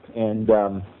amp. And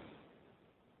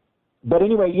but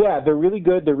anyway, yeah, they're really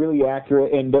good. They're really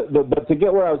accurate. And but to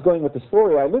get where I was going with the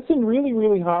story, I listened really,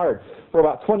 really hard for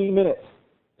about 20 minutes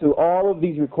to all of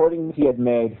these recordings he had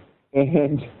made.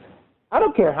 And I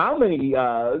don't care how many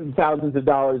thousands of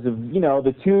dollars of,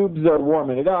 the tubes are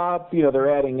warming it up.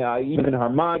 They're adding even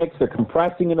harmonics. They're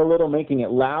compressing it a little, making it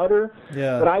louder.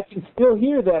 Yeah. But I can still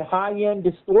hear that high-end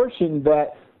distortion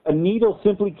that a needle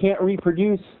simply can't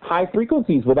reproduce high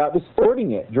frequencies without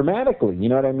distorting it dramatically. You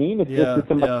know what I mean? It's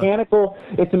a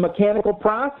mechanical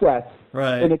process.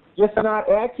 Right. And it's just not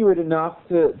accurate enough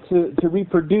to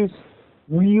reproduce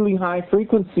really high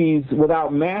frequencies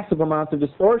without massive amounts of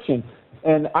distortion.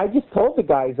 And I just told the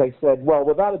guys, I said, well,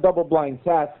 without a double-blind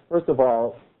test, first of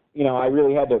all, I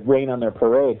really had to rain on their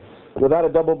parade. Without a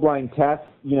double-blind test,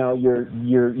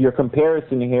 your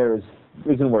comparison here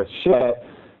isn't worth shit.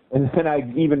 And then I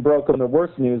even broke them the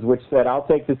worst news, which said, I'll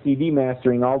take the CD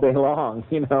mastering all day long,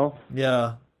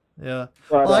 Yeah, yeah.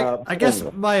 But, well, I guess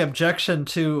my objection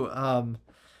to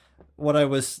what I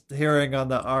was hearing on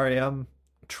the REM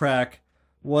track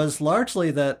was largely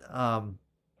that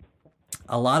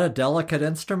a lot of delicate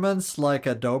instruments, like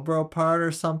a dobro part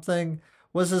or something,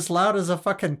 was as loud as a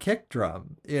fucking kick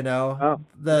drum,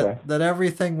 that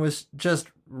everything was just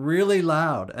really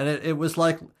loud, and it was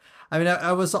like, I mean,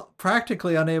 I was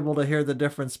practically unable to hear the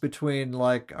difference between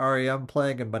like REM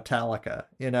playing and Metallica,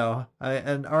 and Well,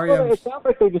 REM. it sounds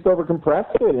like they just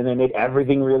overcompressed it and then made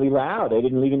everything really loud. They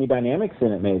didn't leave any dynamics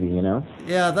in it, maybe,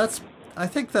 Yeah, I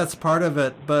think that's part of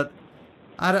it, but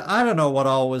I don't know what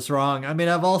all was wrong. I mean,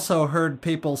 I've also heard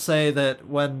people say that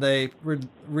when they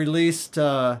released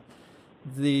the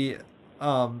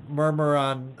Murmur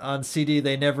on CD,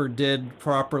 they never did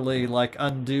properly like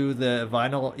undo the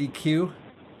vinyl EQ.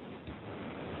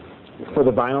 For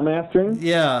the vinyl mastering?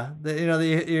 Yeah,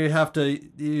 you have to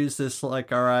use this like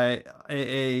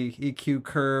RIAA EQ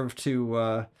curve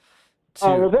to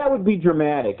Oh, well, that would be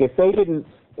dramatic if they didn't.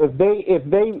 If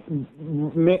they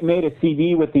made a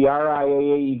CD with the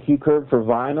RIAA EQ curve for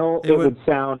vinyl, it would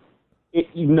sound.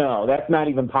 No, that's not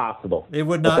even possible. It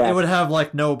would not. It would have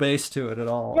like no bass to it at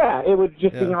all. Yeah, it would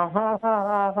just be ha ha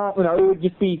ha ha. It would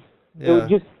just be. Yeah. It would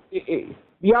just.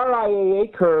 The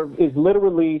RIAA curve is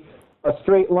literally a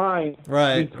straight line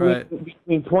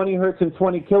between 20 hertz and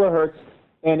 20 kilohertz,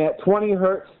 and at 20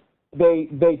 hertz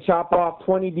they chop off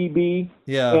 20 dB,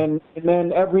 and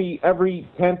then every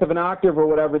tenth of an octave or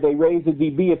whatever they raise a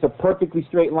dB. It's a perfectly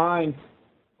straight line.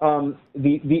 And then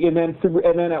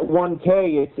at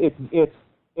 1K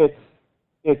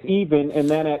it's even, and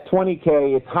then at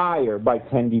 20K it's higher by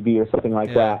 10 dB or something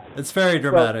like that. It's very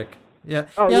dramatic. So, yeah.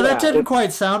 That didn't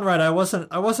quite sound right. I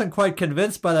wasn't quite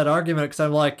convinced by that argument, because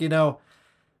I'm like,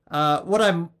 what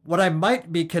I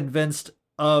might be convinced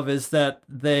of is that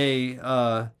they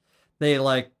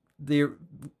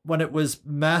when it was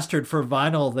mastered for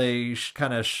vinyl, they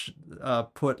kind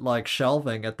of put like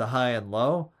shelving at the high and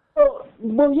low.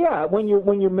 Well, yeah. When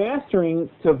you're mastering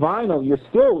to vinyl, you're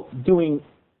still doing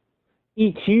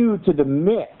EQ to the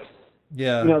mix.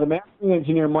 Yeah. The mastering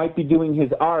engineer might be doing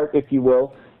his art, if you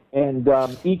will, and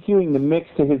EQing the mix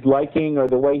to his liking or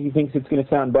the way he thinks it's going to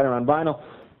sound better on vinyl.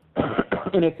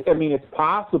 And it's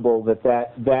possible that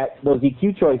those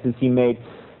EQ choices he made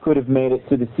could have made it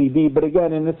to the CD. But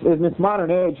again, in this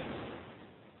modern age,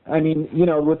 I mean,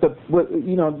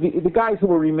 the guys who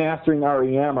were remastering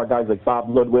REM are guys like Bob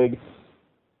Ludwig,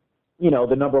 the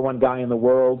 #1 guy in the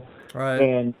world, right?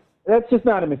 And that's just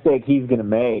not a mistake he's going to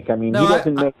make. I mean, he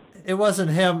doesn't make. It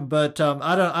wasn't him, but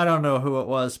I don't know who it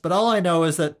was. But all I know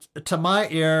is that to my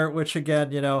ear, which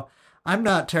again, I'm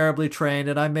not terribly trained,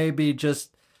 and I may be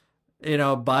just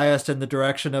biased in the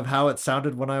direction of how it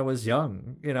sounded when I was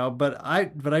young, but I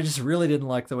just really didn't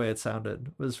like the way it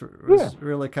sounded. Was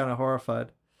really kind of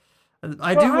horrified.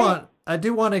 I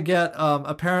do want to get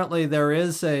apparently there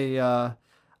is a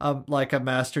like a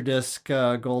master disc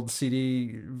gold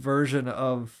CD version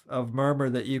of Murmur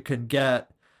that you can get,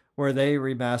 where they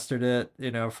remastered it,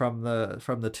 from the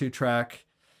 2-track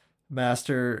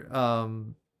master.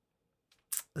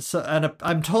 So, and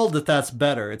I'm told that that's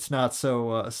better. It's not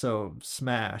so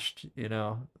smashed,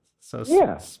 So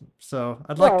yeah. So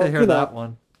I'd like to hear that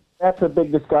one. That's a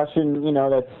big discussion,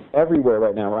 that's everywhere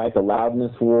right now, right? The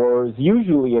loudness wars.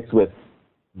 Usually it's with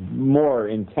more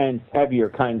intense, heavier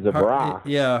kinds of rock.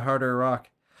 Yeah, harder rock.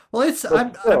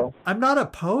 Well, I'm not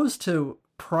opposed to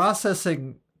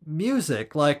processing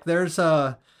music. Like there's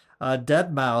a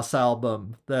Deadmau5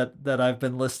 album that I've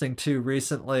been listening to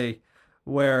recently,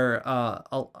 where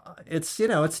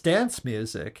it's dance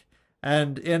music,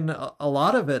 and in a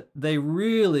lot of it they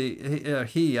really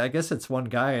I guess it's one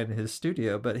guy in his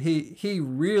studio, but he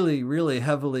really, really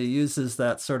heavily uses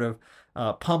that sort of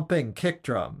pumping kick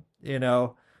drum,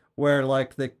 where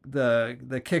like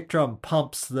the kick drum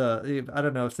pumps I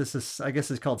don't know if this is, I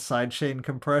guess it's called sidechain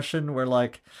compression, where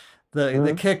like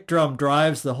the kick drum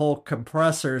drives the whole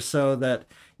compressor so that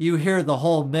you hear the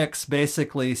whole mix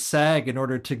basically sag in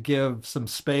order to give some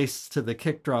space to the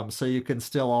kick drum, so you can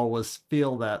still always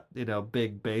feel that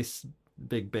big bass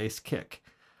kick.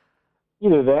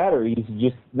 Either that, or he's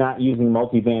just not using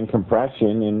multi-band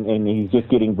compression, and he's just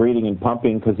getting breathing and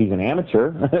pumping because he's an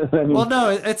amateur. Well, no,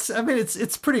 it's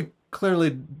pretty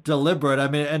clearly deliberate. I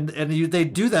mean, and they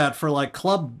do that for like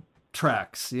club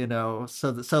tracks, so that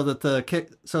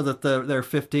their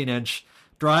 15-inch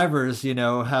drivers,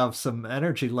 have some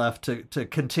energy left to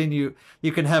continue.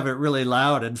 You can have it really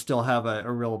loud and still have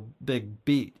a real big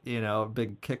beat,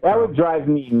 big kick. That would drive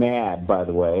me mad, by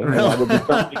the way. Really? That would be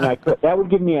something that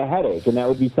would give me a headache, and that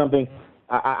would be something.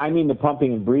 I mean the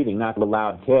pumping and breathing, not the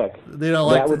loud kick. They don't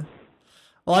like.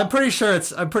 Well, I'm pretty sure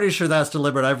that's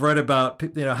deliberate. I've read about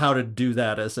how to do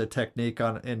that as a technique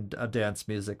in a dance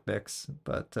music mix.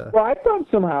 But well, I've done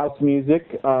some house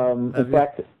music. In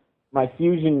fact, my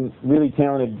really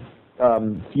talented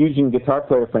fusion guitar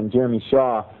player friend Jeremy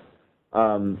Shaw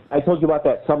I told you about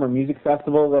that summer music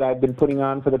festival that I've been putting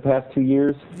on for the past 2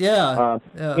 years. Yeah.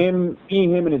 Yeah. Him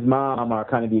and his mom are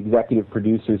kind of the executive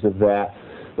producers of that.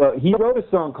 But he wrote a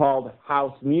song called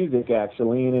House Music,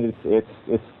 actually, and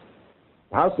it's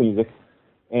house music.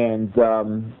 And,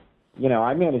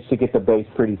 I managed to get the bass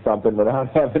pretty thumping without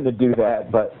having to do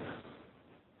that. But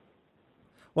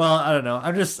Well, I don't know.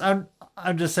 I'm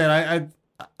just saying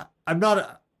I'm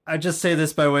not. I just say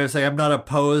this by way of saying I'm not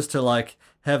opposed to like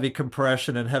heavy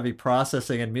compression and heavy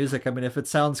processing in music. I mean, if it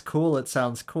sounds cool, it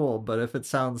sounds cool. But if it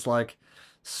sounds like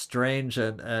strange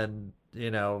and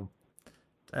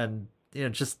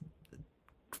just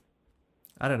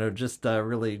I don't know, just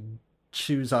really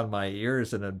chews on my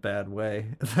ears in a bad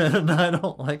way, then I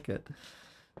don't like it.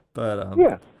 But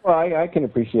yeah, well, I can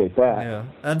appreciate that. yeah,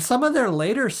 and some of their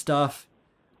later stuff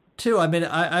too. I mean,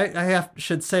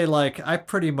 should say like I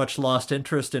pretty much lost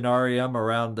interest in REM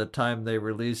around the time they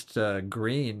released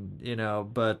Green,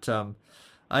 but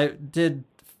I did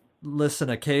listen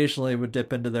occasionally, would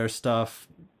dip into their stuff.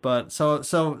 But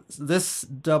so this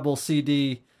double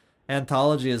CD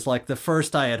anthology is like the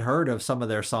first I had heard of some of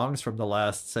their songs from the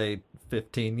last, say,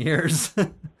 15 years.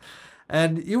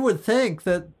 And you would think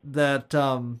that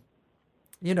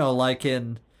like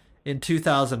in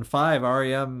 2005,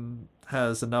 REM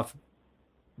has enough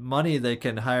money, they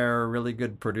can hire really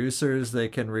good producers, they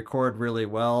can record really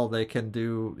well, they can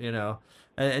do,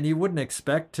 and you wouldn't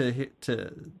expect to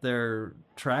their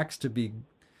tracks to be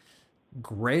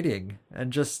grating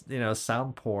and just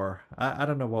sound poor. I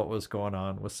don't know what was going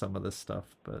on with some of this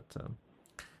stuff, but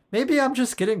maybe I'm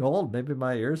just getting old. Maybe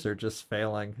my ears are just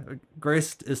failing.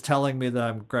 Grace is telling me that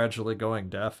I'm gradually going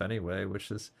deaf anyway,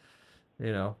 which is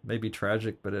maybe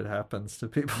tragic, but it happens to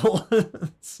people.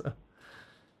 So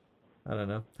I don't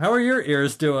know. How are your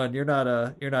ears doing? You're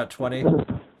not 20.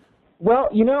 Well,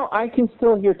 I can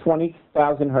still hear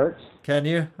 20,000 hertz. Can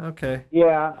you? Okay.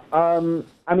 Yeah. I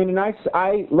mean, I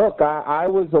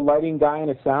was a lighting guy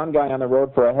and a sound guy on the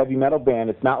road for a heavy metal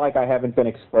band. It's not like I haven't been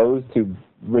exposed to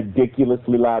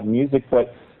ridiculously loud music,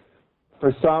 but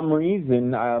for some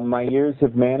reason, my ears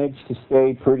have managed to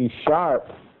stay pretty sharp.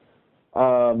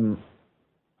 The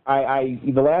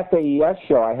last AES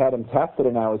show, I had them tested,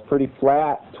 and I was pretty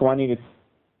flat, 20 to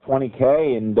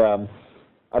 20K, and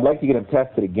I'd like to get them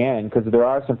tested again because there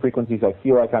are some frequencies I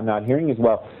feel like I'm not hearing as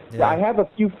well. Yeah. I have a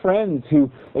few friends who,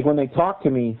 like when they talk to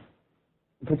me,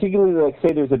 particularly like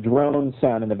say there's a drone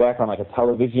sound in the background, like a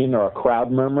television or a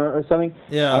crowd murmur or something.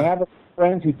 Yeah. I have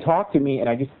friends who talk to me and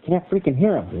I just can't freaking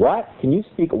hear them. What? Can you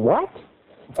speak? What?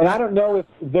 And I don't know if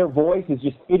their voice is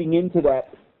just fitting into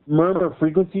that murmur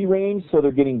frequency range, so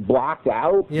they're getting blocked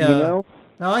out. Yeah. No,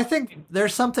 I think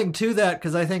there's something to that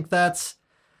because I think that's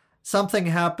something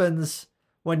happens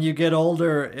when you get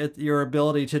older. Your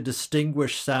ability to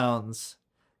distinguish sounds,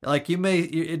 like you may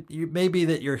be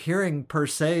that your hearing per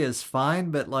se is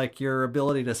fine, but like your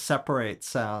ability to separate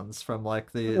sounds from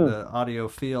like the audio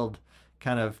field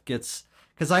kind of gets.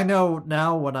 Because I know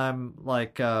now when I'm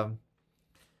like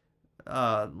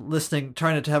listening,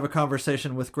 trying to have a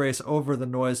conversation with Grace over the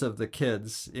noise of the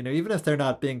kids, even if they're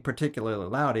not being particularly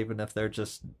loud, even if they're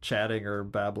just chatting or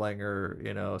babbling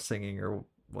or singing or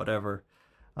whatever.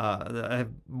 I have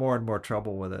more and more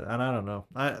trouble with it, and I don't know.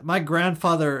 My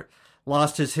grandfather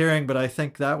lost his hearing, but I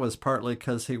think that was partly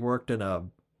because he worked in a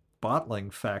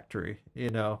bottling factory,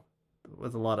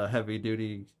 with a lot of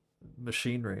heavy-duty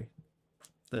machinery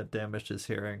that damaged his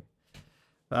hearing.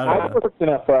 I worked in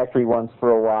a factory once for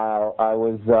a while. I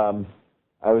was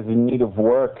in need of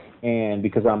work, and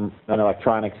because I'm an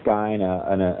electronics guy and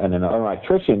an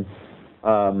electrician,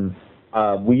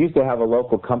 we used to have a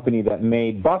local company that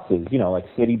made buses, like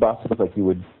city buses, like you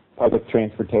would public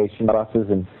transportation buses,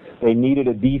 and they needed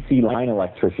a DC line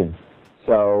electrician.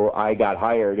 So I got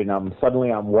hired, and suddenly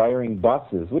I'm wiring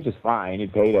buses, which is fine.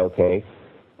 It paid okay.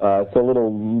 It's a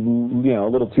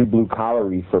little too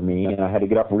blue-collary for me, and I had to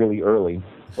get up really early.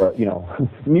 But,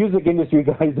 music industry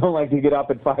guys don't like to get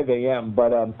up at 5 a.m.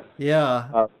 But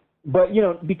yeah. But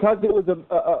because it was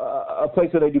a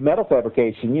place where they do metal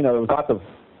fabrication, there was lots of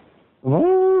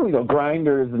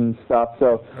grinders and stuff.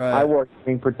 So right. I wore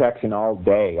hearing protection all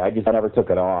day. I just never took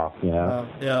it off.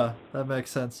 Yeah, that makes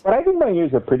sense. But I think my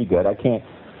ears are pretty good. I can't.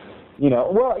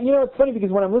 It's funny because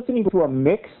when I'm listening to a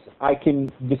mix, I can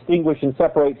distinguish and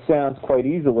separate sounds quite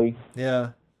easily. Yeah.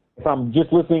 If I'm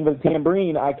just listening to the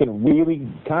tambourine, I can really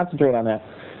concentrate on that.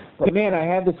 But man, I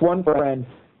had this one friend,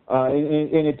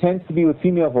 and it tends to be with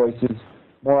female voices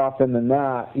more often than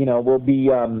not. We'll be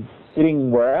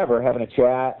sitting wherever having a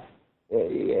chat.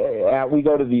 We have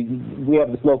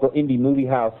this local indie movie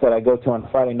house that I go to on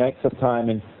Friday night sometime,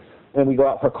 and and we go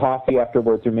out for coffee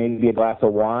afterwards or maybe a glass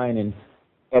of wine, and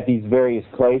at these various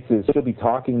places, she'll be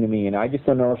talking to me, and I just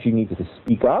don't know if she needs to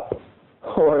speak up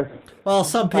or Well,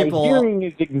 some people. my hearing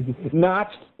is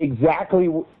notched exactly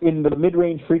in the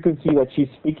mid-range frequency that she's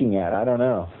speaking at. I don't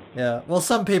know. Yeah. Well,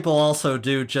 some people also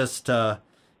do just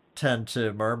tend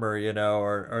to murmur,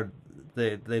 or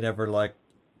they never like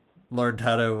learned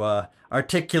how to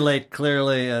articulate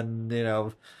clearly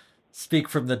and speak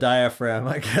from the diaphragm,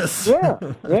 I guess. Yeah.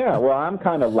 Well, I'm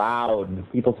kind of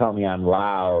loud. People tell me I'm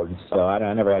loud, so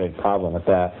I never had a problem with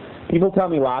that. People tell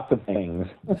me lots of things.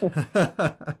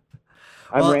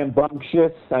 I'm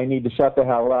rambunctious. I need to shut the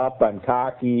hell up. I'm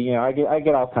cocky. I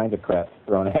get all kinds of crap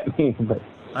thrown at me. But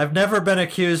I've never been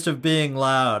accused of being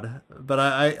loud, but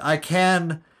I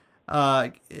can.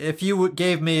 If you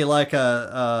gave me like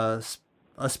a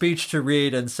speech to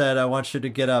read and said, I want you to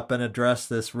get up and address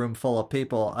this room full of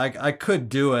people, I could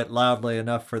do it loudly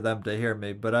enough for them to hear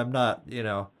me, but I'm not,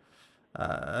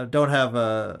 I don't have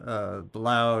a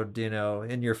loud,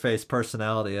 in-your-face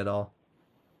personality at all.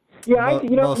 Yeah,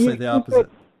 mostly the opposite.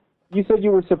 You said you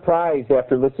were surprised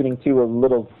after listening to a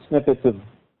little snippets of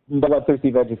Bloodthirsty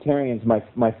Vegetarians,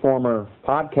 my former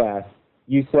podcast.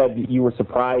 You said you were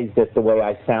surprised at the way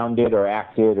I sounded or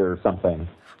acted or something.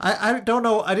 I don't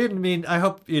know. I didn't mean. I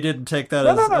hope you didn't take that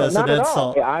as not an at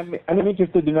insult. All. I'm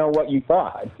interested to know what you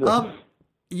thought.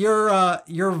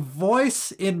 Your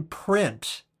voice in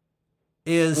print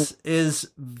is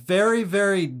very,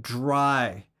 very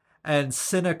dry and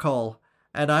cynical,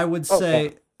 and I would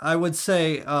say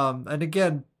and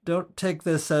again, don't take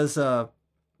this as a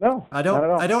no. I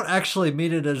don't actually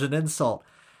mean it as an insult.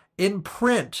 In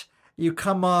print, you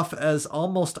come off as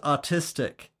almost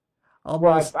autistic.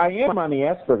 Almost. Well, I am on the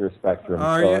Asperger's spectrum.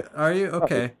 Are you?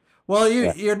 Okay. Well,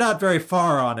 you're not very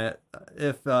far on it.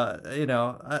 If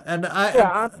and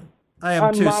I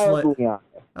am too mildly on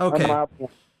it. Okay.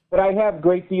 But I have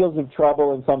great deals of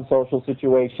trouble in some social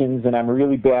situations, and I'm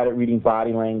really bad at reading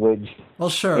body language. Well,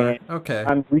 sure. Okay.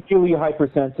 I'm really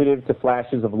hypersensitive to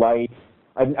flashes of light.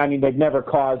 I mean, they've never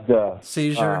caused a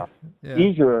seizure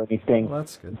or anything. Well,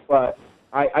 that's good. But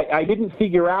I didn't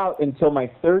figure out until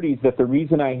my 30s that the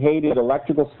reason I hated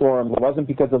electrical storms wasn't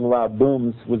because of the loud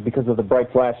booms, was because of the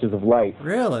bright flashes of light.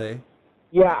 Really?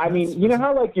 Yeah, I mean, you know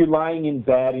how like you're lying in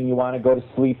bed and you want to go to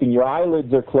sleep and your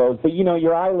eyelids are closed, but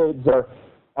your eyelids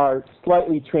are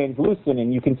slightly translucent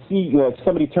and you can see, if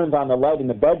somebody turns on the light in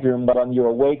the bedroom, but when you're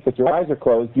awake but your eyes are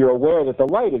closed, you're aware that the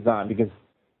light is on because,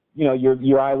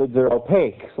 your eyelids are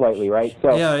opaque slightly, right?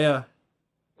 So yeah.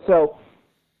 So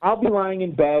I'll be lying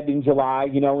in bed in July,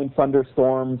 in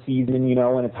thunderstorm season,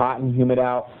 and it's hot and humid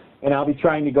out, and I'll be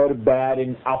trying to go to bed,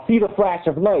 and I'll see the flash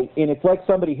of light, and it's like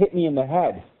somebody hit me in the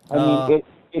head. I mean,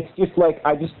 it's just like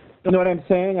you know what I'm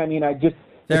saying? I mean, it's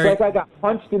like I got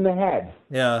punched in the head.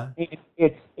 Yeah.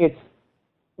 It's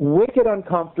wicked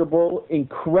uncomfortable,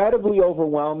 incredibly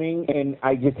overwhelming, and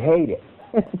I just hate it.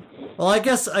 Well, I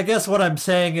guess what I'm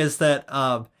saying is that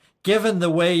given the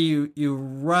way you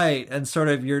write and sort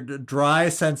of your dry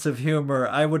sense of humor,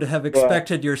 I would have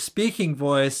expected your speaking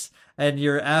voice and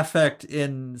your affect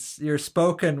in your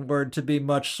spoken word to be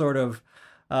much sort of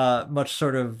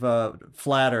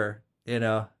flatter,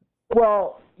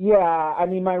 Well, yeah, I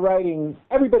mean, my writing,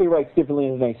 everybody writes differently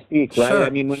than they speak, right? Sure. I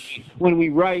mean, when we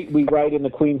write in the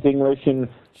Queen's English and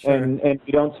Sure. and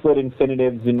we don't split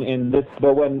infinitives and this,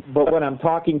 but when I'm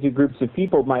talking to groups of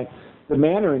people, the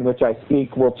manner in which I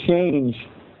speak will change,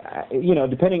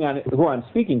 depending on who I'm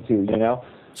speaking to,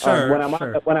 Sure,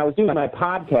 when I was doing my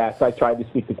podcast, I tried to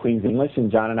speak the Queen's English,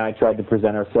 and John and I tried to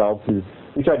present ourselves as,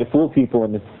 we tried to fool people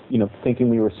into, thinking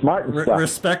we were smart and stuff.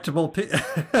 Respectable people.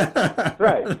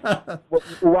 Right.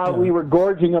 While we were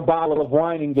gorging a bottle of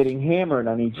wine and getting hammered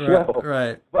on each show.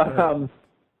 Right. But,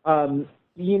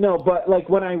 but like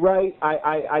when I write,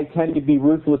 I tend to be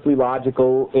ruthlessly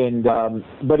logical, and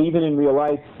but even in real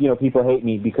life, people hate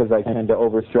me because I tend to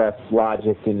overstress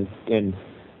logic and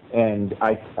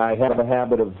I have a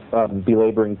habit of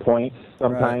belaboring points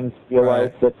sometimes in real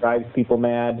life that drives people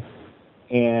mad.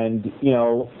 And,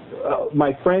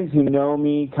 my friends who know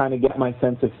me kind of get my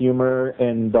sense of humor,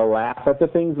 and they'll laugh at the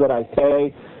things that I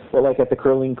say. Well, like at the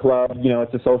curling club,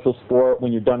 it's a social sport.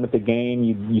 When you're done with the game,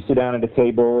 you sit down at a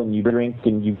table and you drink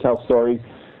and you tell stories.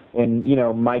 And,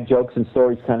 my jokes and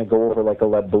stories kind of go over like a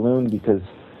lead balloon because,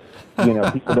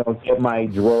 people don't get my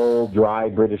droll, dry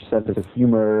British sense of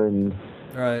humor. And,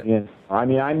 I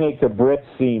mean, I make the Brits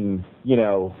seem,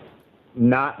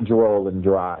 not droll and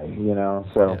dry,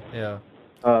 so. Yeah.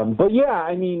 But yeah,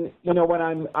 I mean, when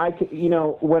I'm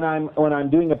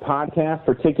doing a podcast,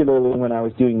 particularly when I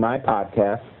was doing my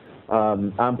podcast,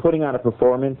 I'm putting on a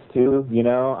performance too.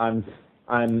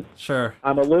 Sure.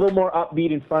 I'm a little more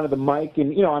upbeat in front of the mic,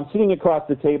 and I'm sitting across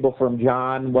the table from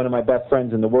John, one of my best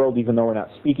friends in the world, even though we're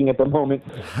not speaking at the moment.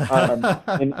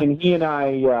 And he and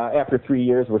I, after 3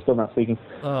 years, we're still not speaking.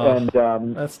 Oh,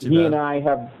 And that's too he bad. and I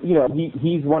have,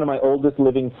 he's one of my oldest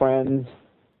living friends,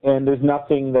 and there's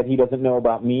nothing that he doesn't know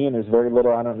about me, and there's very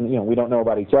little we don't know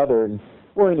about each other. And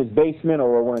we're in his basement,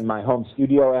 or we're in my home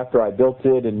studio after I built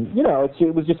it, and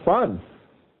it was just fun.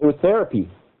 It was therapy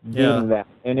doing that,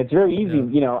 and it's very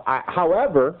easy.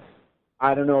 However,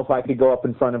 I don't know if I could go up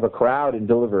in front of a crowd and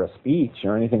deliver a speech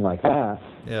or anything like that.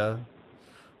 Yeah.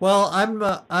 Well, I'm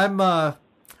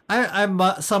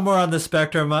somewhere on the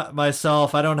spectrum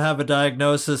myself. I don't have a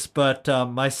diagnosis, but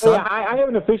my son. Yeah, I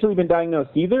haven't officially been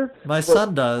diagnosed either. My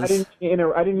son does. I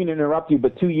didn't mean to interrupt you,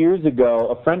 but 2 years ago,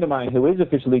 a friend of mine who is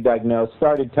officially diagnosed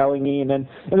started telling me, and then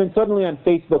suddenly on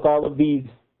Facebook, all of these,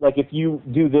 like, if you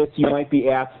do this, you might be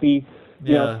Aspie,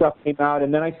 stuff came out,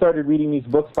 and then I started reading these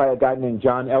books by a guy named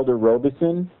John Elder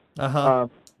Robison.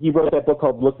 He wrote that book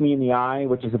called Look Me in the Eye,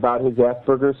 which is about his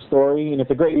Asperger's story, and it's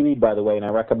a great read, by the way, and I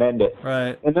recommend it.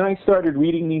 Right. And then I started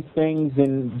reading these things,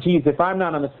 and geez, if I'm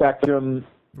not on the spectrum,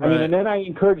 right. and then I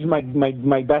encouraged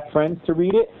my best friends to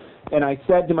read it, and I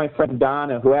said to my friend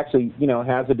Donna, who actually,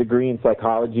 has a degree in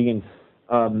psychology, and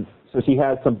so she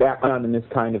has some background in this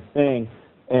kind of thing,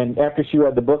 and after she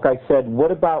read the book, I said,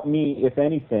 what about me, if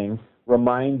anything,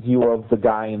 reminds you of the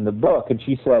guy in the book? And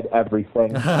she said,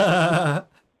 everything.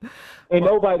 And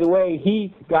oh, by the way,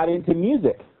 he got into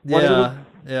music. One of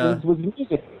his was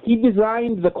music. He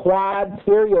designed the quad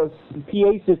stereo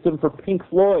PA system for Pink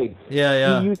Floyd.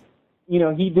 Yeah.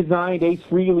 He designed Ace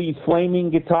Frehley's flaming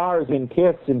guitars in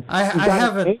Kiss, and I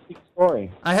haven't. An amazing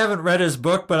story. I haven't read his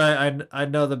book, but I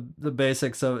know the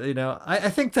basics of I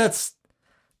think that's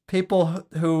people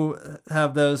who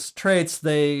have those traits.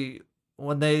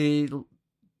 When they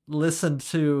listen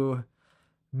to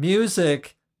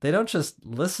music, they don't just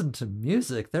listen to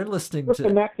music. They're listening to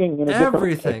connecting in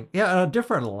everything. On a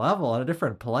different level, on a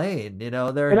different plane. And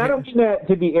I don't mean that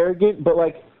to be arrogant, but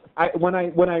when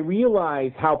I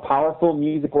realized how powerful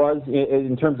music was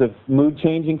in terms of mood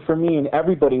changing for me, and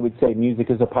everybody would say music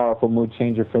is a powerful mood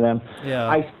changer for them. Yeah.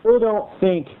 I still don't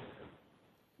think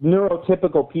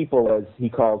neurotypical people, as he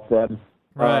calls them,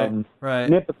 right.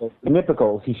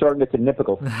 Nipicals. He shortened it to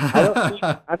nipicals.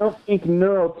 I don't think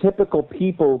neurotypical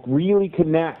people really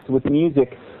connect with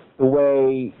music the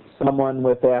way someone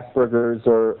with Asperger's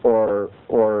or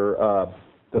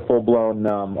the full-blown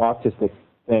autistic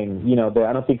thing.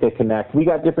 I don't think they connect. We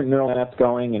got different neural nets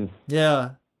going, and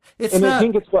I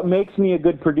think it's what makes me a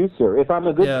good producer. If I'm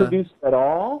a good producer at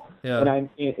all, and I'm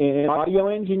an audio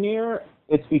engineer,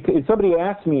 it's because somebody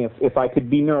asked me if I could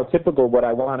be neurotypical, would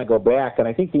I want to go back, and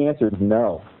I think the answer is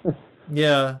no.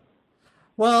 Yeah.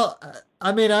 Well,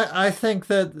 I mean, I think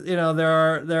that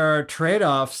there are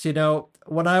trade-offs.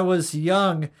 When I was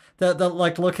young, that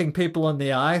like looking people in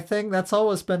the eye thing, that's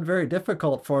always been very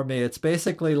difficult for me. It's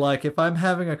basically like if I'm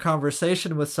having a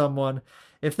conversation with someone,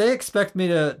 if they expect me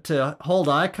to hold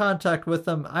eye contact with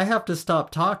them, I have to stop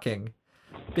talking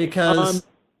because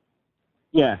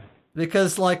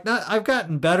Because I've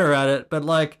gotten better at it, but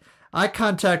eye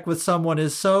contact with someone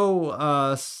is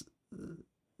so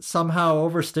somehow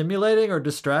overstimulating or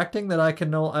distracting that I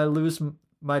lose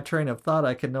my train of thought.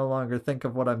 I can no longer think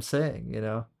of what I'm saying.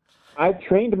 I've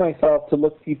trained myself to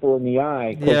look people in the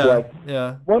eye.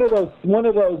 One of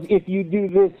those. If you do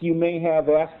this, you may have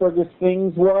Asperger's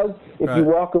things. You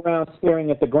walk around staring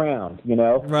at the ground.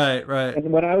 Right.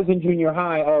 And when I was in junior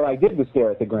high, all I did was stare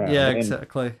at the ground. Yeah,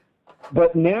 exactly.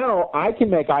 But now I can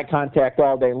make eye contact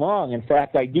all day long. In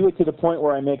fact, I do it to the point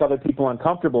where I make other people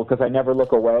uncomfortable because I never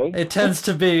look away. It tends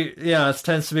to be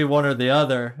one or the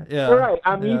other. Yeah. Right.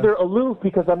 I'm either aloof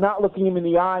because I'm not looking them in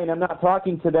the eye and I'm not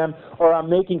talking to them, or I'm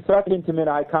making such intimate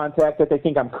eye contact that they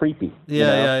think I'm creepy.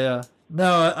 Yeah.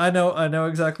 No, I know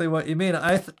exactly what you mean.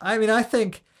 I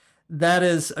think that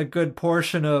is a good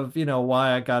portion of,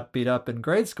 why I got beat up in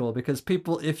grade school, because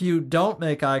if you don't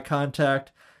make eye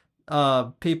contact,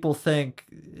 people think,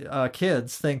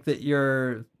 kids think that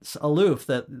you're aloof,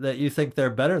 that you think they're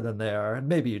better than they are, and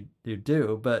maybe you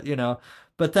do, but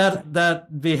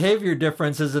that behavior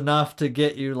difference is enough to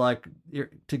get you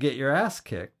to get your ass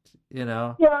kicked.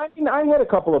 Yeah, I had a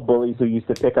couple of bullies who used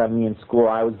to pick on me in school.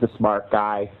 I was the smart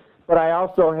guy, but I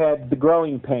also had the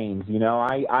growing pains.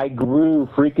 I grew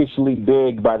freakishly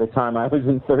big by the time I was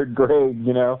in third grade.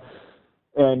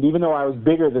 And even though I was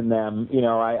bigger than them,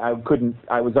 I couldn't.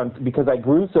 Because I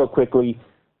grew so quickly.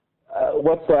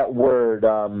 What's that word?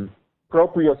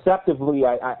 Proprioceptively,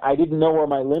 I didn't know where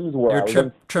my limbs were.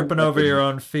 You're tripping over your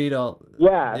own feet. So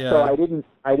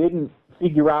I didn't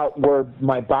figure out where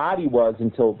my body was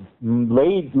until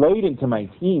late into my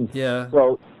teens. Yeah.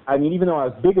 So, I mean, even though I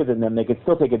was bigger than them, they could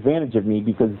still take advantage of me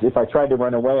because if I tried to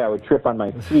run away, I would trip on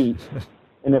my feet.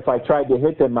 And if I tried to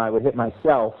hit them, I would hit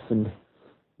myself and,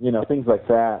 things like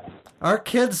that. Our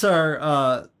kids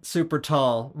are super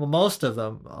tall. Well, most of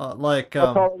them. How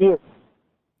tall are you?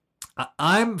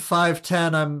 I'm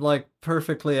 5'10". I'm like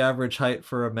perfectly average height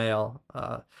for a male.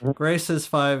 Grace is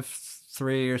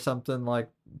 5'3" or something, like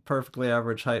perfectly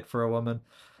average height for a woman.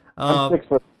 I'm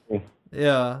 6'3".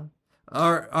 Yeah.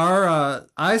 Our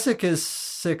Isaac is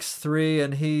 6'3",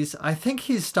 and I think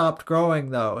he's stopped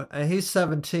growing though, and he's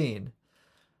 17.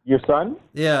 Your son?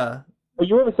 Yeah. Oh,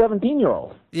 you have a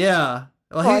 17-year-old. Yeah.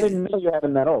 Well, I didn't know you had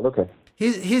him that old. Okay.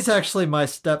 He's actually my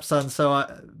stepson, so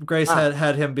Grace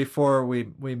had him before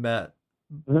we met.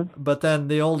 Mm-hmm. But then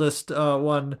the oldest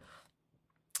one,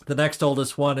 the next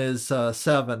oldest one is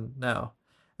 7 now,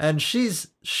 and she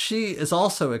is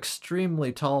also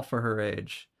extremely tall for her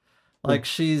age. Like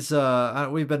she's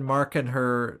we've been marking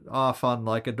her off on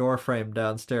like a door frame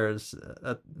downstairs.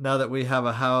 Now that we have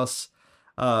a house,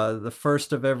 the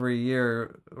first of every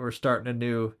year we're starting a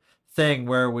new thing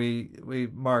where we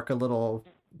mark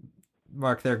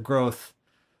their growth.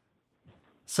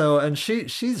 So, and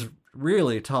she's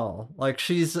really tall. Like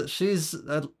she's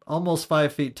almost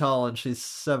 5 feet tall, and she's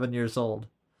 7 years old.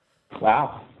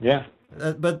 Wow. Yeah.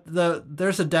 But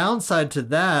there's a downside to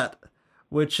that,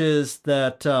 which is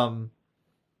that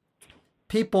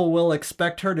people will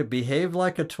expect her to behave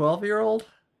like a 12-year-old,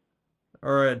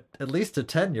 or at least a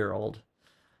 10-year-old.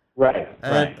 Right.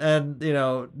 And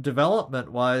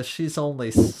development-wise, she's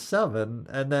only 7.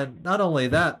 And then not only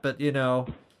that, but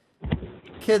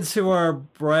kids who are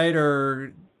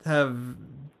brighter have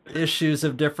issues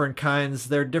of different kinds.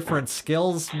 Their different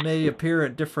skills may appear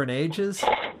at different ages.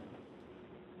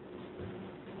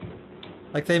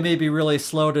 Like they may be really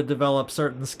slow to develop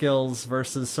certain skills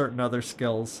versus certain other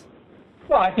skills.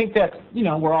 Well, I think that,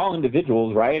 we're all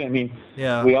individuals, right? I mean,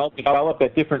 yeah. We all develop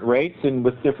at different rates and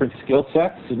with different skill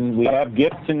sets, and we have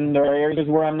gifts, and there are areas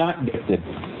where I'm not gifted.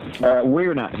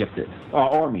 We're not gifted.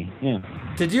 Or me, yeah.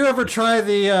 Did you ever try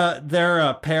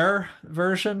their pear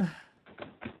version?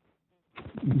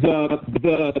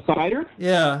 The cider?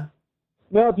 Yeah.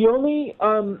 No,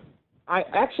 I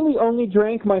actually only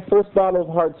drank my first bottle of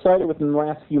hard cider within the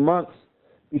last few months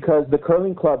because the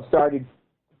curling club started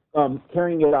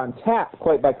carrying it on tap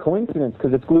quite by coincidence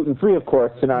because it's gluten-free, of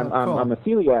course, and I'm a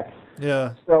celiac.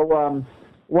 Yeah. So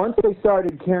once they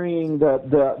started carrying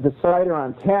the cider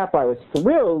on tap, I was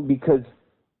thrilled because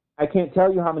I can't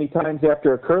tell you how many times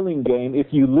after a curling game, if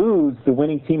you lose, the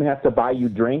winning team has to buy you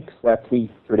drinks. That's the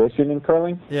tradition in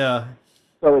curling. Yeah.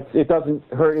 So it doesn't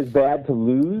hurt as bad to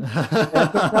lose. And I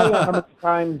can tell you how many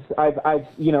times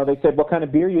they said, what kind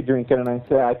of beer you drinking? And I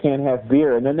said, I can't have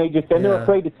beer. And then they're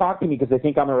afraid to talk to me because they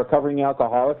think I'm a recovering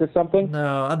alcoholic or something.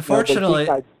 No, unfortunately.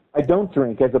 I don't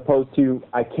drink as opposed to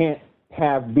I can't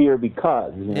have beer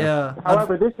because. Yeah.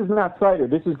 However, this is not cider.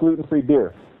 This is gluten-free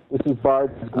beer. This is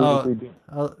Bard's gluten-free beer.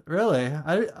 Oh, really?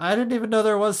 I didn't even know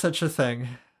there was such a thing.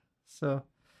 So,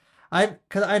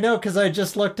 because I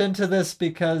just looked into this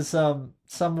because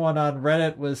someone on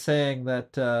Reddit was saying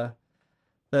that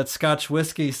Scotch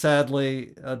whiskey,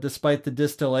 sadly, despite the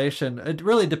distillation, it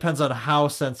really depends on how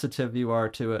sensitive you are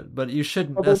to it. But you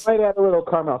shouldn't. Well, they might add a little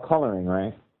caramel coloring,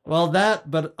 right? Well,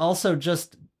 but also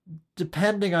just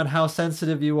depending on how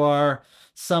sensitive you are,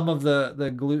 some of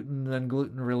the gluten and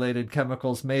gluten-related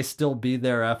chemicals may still be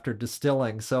there after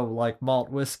distilling. So, like malt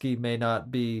whiskey may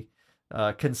not be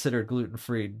considered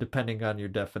gluten-free, depending on your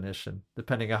definition,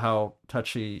 depending on how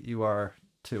touchy you are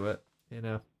to it.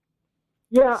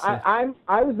 Yeah, so.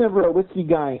 I was never a whiskey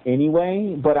guy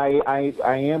anyway, but I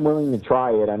am willing to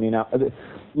try it. I mean,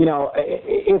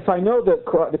 if I know that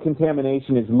the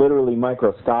contamination is literally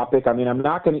microscopic, I mean, I'm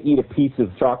not going to eat a piece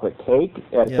of chocolate cake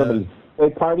at somebody's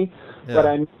birthday party. Yeah. But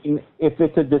I mean, if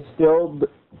it's a distilled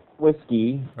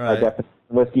whiskey, right.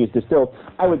 Whiskey is distilled,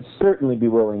 I would certainly be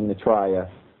willing to try a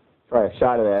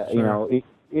shot of that. Sure.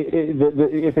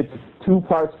 If it's 2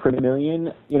 parts per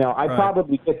million, I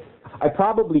probably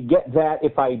get that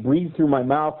if I breathe through my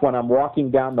mouth when I'm walking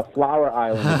down the flower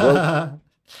aisle.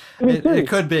 It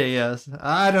could be, yes.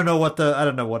 I don't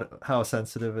know how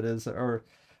sensitive it is,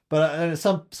 but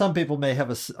some people may have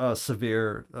a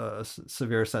severe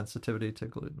sensitivity to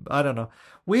gluten. I don't know.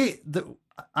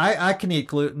 I can eat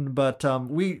gluten, but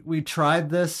we tried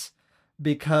this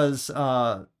because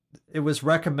it was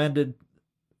recommended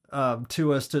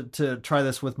to us to try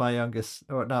this with my youngest,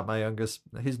 or not my youngest.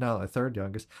 He's now my third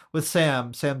youngest. With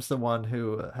Sam. Sam's the one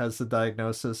who has the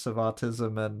diagnosis of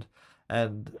autism,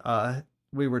 and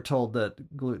we were told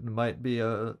that gluten might be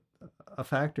a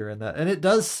factor in that, and it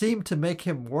does seem to make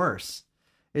him worse.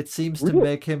 It seems to Really?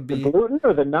 make him The be gluten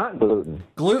or the not gluten?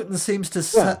 gluten seems to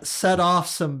Yeah. set off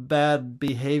some bad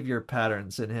behavior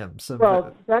patterns in him.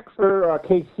 Well, check for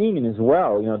casein as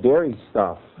well. Dairy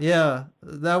stuff. Yeah,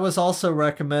 that was also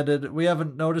recommended. We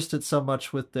haven't noticed it so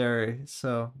much with dairy,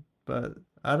 so but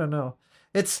I don't know.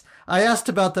 I asked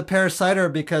about the pear cider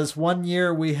because one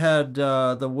year we had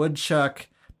the woodchuck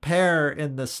pear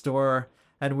in the store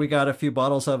and we got a few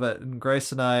bottles of it and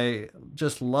Grace and I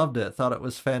just loved it. Thought it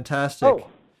was fantastic.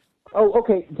 Oh,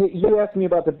 okay. You asked me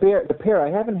about the pear. The pear. I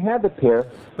haven't had the pear.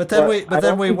 But then I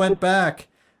don't we think went back.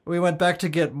 We went back to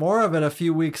get more of it a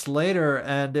few weeks later,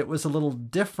 and it was a little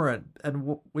different.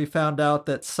 And we found out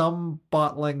that some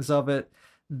bottlings of it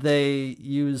they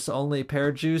use only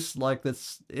pear juice, like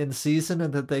that's in season,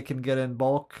 and that they can get in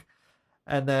bulk.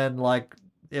 And then, like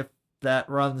if that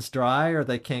runs dry or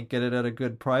they can't get it at a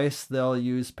good price, they'll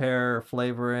use pear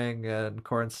flavoring and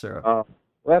corn syrup. Well,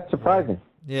 that's surprising.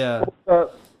 Yeah.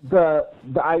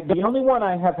 The only one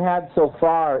I have had so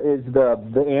far is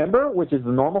the amber, which is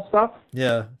the normal stuff.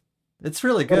 Yeah. It's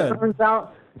really But good.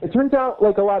 it turns out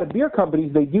like a lot of beer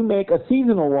companies, they do make a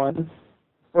seasonal one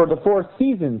for the 4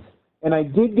 seasons. And I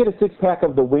did get a 6-pack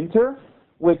of the winter,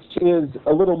 which is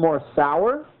a little more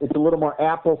sour. It's a little more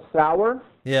apple sour.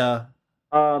 Yeah.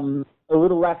 A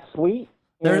little less sweet.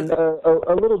 And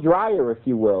a little drier, if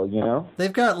you will.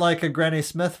 They've got like a Granny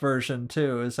Smith version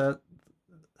too. Is that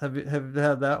have you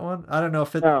had that one? I don't know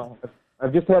if it. No,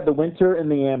 I've just had the winter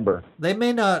and the amber. They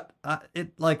may not.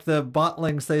 It like the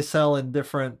bottlings they sell in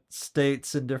different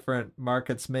states and different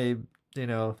markets may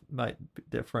might be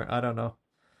different. I don't know.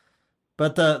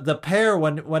 But the pear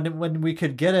when we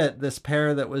could get it, this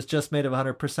pear that was just made of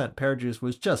 100% pear juice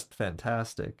was just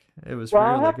fantastic. It was Well,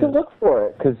 really I'll have good. to look for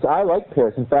it because I like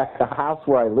pears. In fact, the house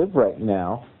where I live right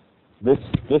now, this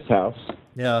house,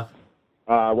 Yeah.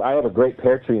 I have a great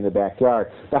pear tree in the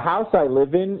backyard. The house I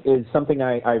live in is something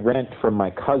I rent from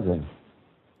my cousin.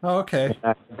 Oh, okay.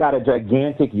 I've got a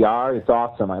gigantic yard. It's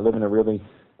awesome. I live in a really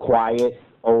quiet,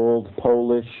 old,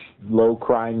 Polish, low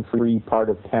crime-free part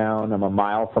of town. I'm a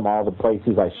mile from all the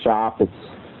places I shop.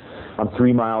 I'm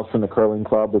 3 miles from the curling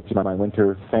club, which is my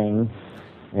winter thing.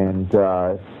 And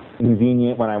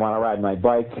convenient when I want to ride my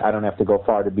bike. I don't have to go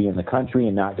far to be in the country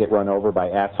and not get run over by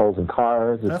assholes in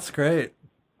cars. That's great.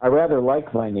 I rather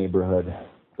like my neighborhood.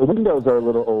 The windows are a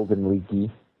little old and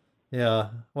leaky. Yeah.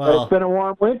 But Well, it's been a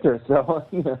warm winter, so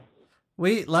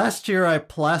last year I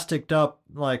plasticked up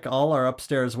like all our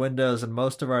upstairs windows and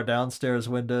most of our downstairs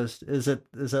windows. Is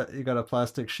that you got a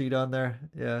plastic sheet on there?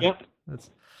 Yeah. Yep.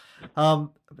 It's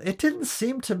it didn't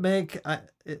seem to make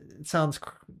it sounds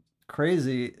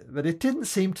crazy, but it didn't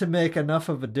seem to make enough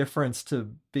of a difference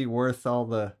to be worth all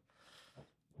the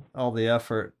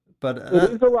effort. But it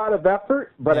is a lot of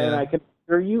effort, but Yeah. and I can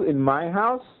assure you, in my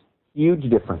house, huge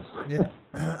difference. yeah.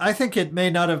 I think it may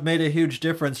not have made a huge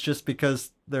difference just because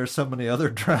there's so many other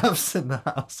drafts in the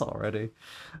house already.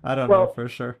 I don't know for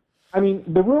sure. I mean,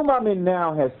 the room I'm in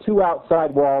now has 2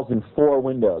 outside walls and 4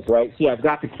 windows, right? See, I've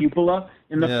got the cupola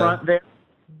in the Yeah. front there,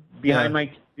 behind my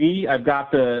TV. I've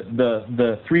got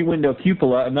the 3-window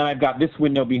cupola, and then I've got this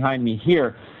window behind me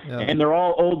here. Yeah. And they're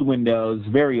all old windows,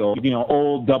 very old,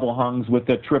 old double hungs with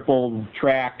the triple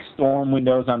track storm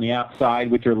windows on the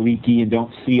outside, which are leaky and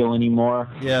don't seal anymore.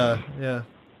 Yeah, yeah.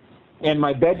 And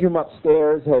my bedroom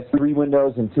upstairs has 3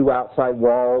 windows and 2 outside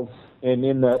walls. And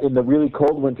in the really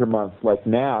cold winter months, like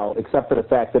now, except for the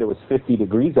fact that it was 50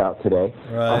 degrees out today.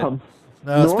 Right.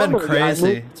 No, it's been normally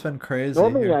crazy. It's been crazy.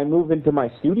 Normally, here. I move into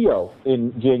my studio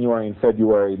in January and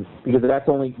February because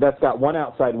that's got 1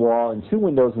 outside wall and 2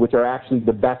 windows, which are actually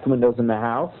the best windows in the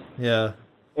house. Yeah,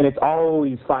 And it's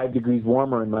always 5 degrees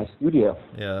warmer in my studio.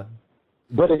 yeah.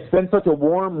 But it's been such a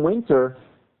warm winter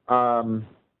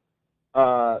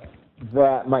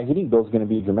that my heating bill is going to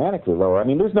be dramatically lower. I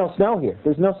mean, there's no snow here.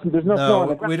 There's no snow on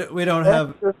the ground.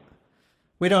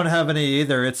 We don't have any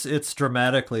either. It's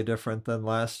dramatically different than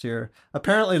last year.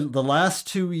 Apparently, the last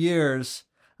 2 years,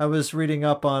 I was reading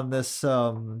up on this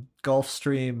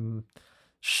Gulfstream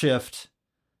shift.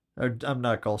 Or I'm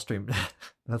not Gulfstream.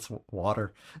 That's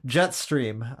water.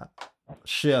 Jetstream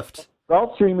shift.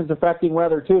 Gulfstream is affecting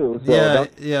weather too. So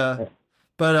Yeah.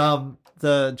 But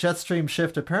the Jetstream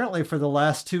shift, apparently for the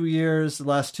last 2 years,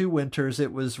 last 2 winters,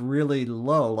 it was really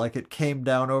low. Like it came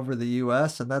down over the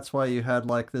U.S. and that's why you had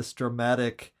like this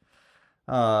dramatic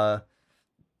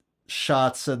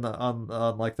shots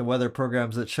on like the weather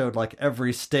programs that showed like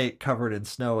every state covered in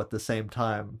snow at the same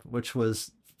time, which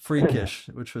was freakish.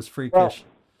 Well,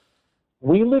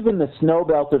 we live in the snow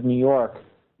belt of New York,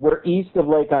 we're east of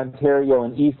Lake Ontario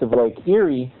and east of Lake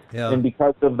Erie, Yeah. and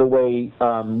because of the way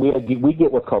we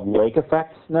get what's called lake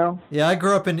effect snow. Yeah, I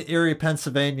grew up in Erie,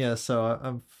 Pennsylvania, so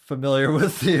I'm familiar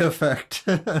with the effect.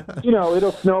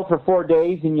 It'll snow for 4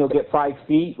 days and you'll get 5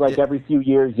 feet. Like every few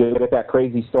years, you'll get that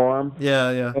crazy storm.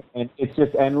 Yeah. And it's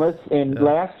just endless. And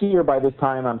last year, by this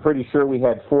time, I'm pretty sure we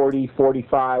had 40,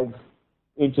 45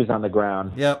 inches on the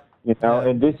ground. Yep.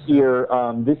 And this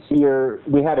year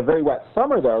we had a very wet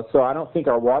summer though, so I don't think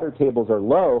our water tables are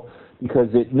low because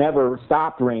it never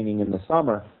stopped raining in the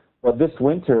summer. But this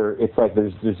winter, it's like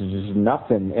there's just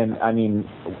nothing. And I mean,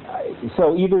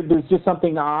 so either there's just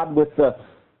something odd with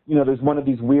there's one of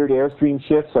these weird airstream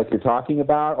shifts like you're talking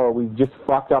about, or we've just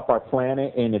fucked up our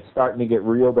planet and it's starting to get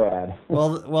real bad.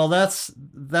 Well, that's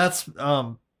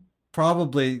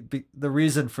probably the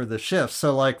reason for the shift.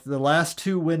 So like the last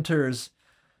 2 winters,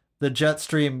 the jet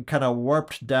stream kind of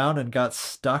warped down and got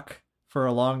stuck for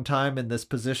a long time in this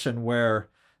position where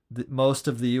most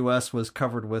of the U.S. was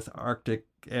covered with Arctic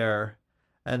air.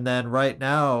 And then right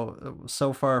now,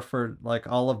 so far for like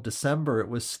all of December, it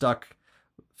was stuck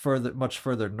much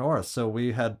further north. So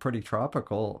we had pretty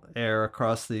tropical air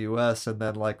across the U.S. and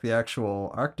then like the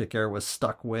actual Arctic air was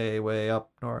stuck way, way up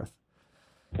north.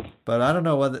 But I don't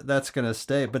know whether that's going to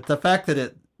stay. But the fact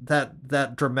that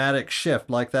that dramatic shift,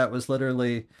 like that was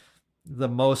literally the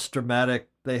most dramatic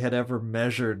they had ever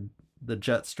measured the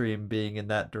jet stream being in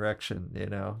that direction,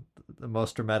 the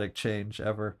most dramatic change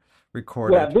ever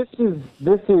recorded. Yeah,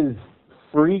 this is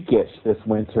freakish this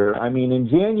winter. I mean, in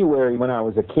January when I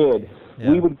was a kid,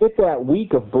 we would get that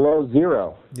week of below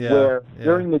zero where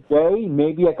during the day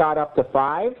maybe it got up to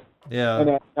 5 and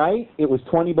at night it was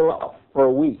 20 below for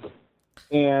a week.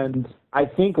 And I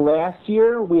think last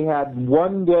year we had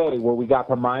one day where we got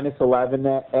to minus 11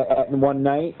 at one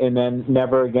night and then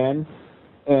never again.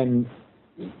 And,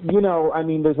 I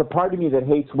mean, there's a part of me that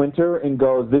hates winter and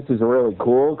goes, this is really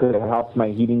cool because it helps my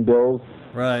heating bills.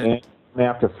 Right. And I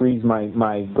have to freeze my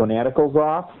gonaticals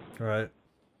off. Right.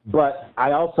 But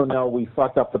I also know we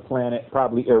fucked up the planet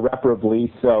probably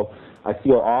irreparably, so I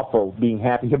feel awful being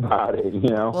happy about it,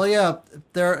 Well, yeah,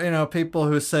 there are, people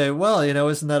who say, well,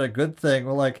 isn't that a good thing?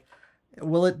 Well, like,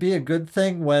 will it be a good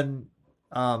thing when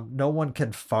no one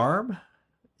can farm?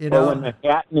 Or when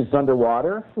Manhattan is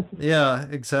underwater? Yeah,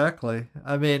 exactly.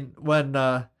 I mean, when,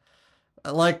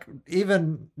 like,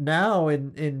 even now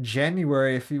in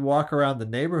January, if you walk around the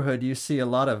neighborhood, you see a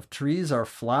lot of trees are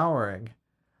flowering.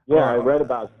 Yeah, I read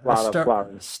about a lot of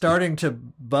flowering. Starting to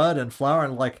bud and flower,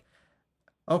 and like,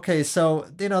 okay, so,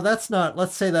 that's not,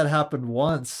 let's say that happened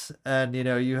once and,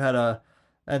 you had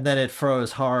and then it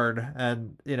froze hard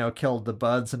and, killed the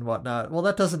buds and whatnot. Well,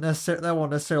 that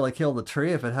won't necessarily kill the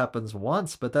tree if it happens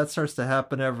once, but that starts to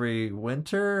happen every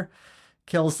winter,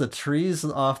 kills the trees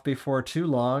off before too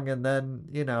long. And then,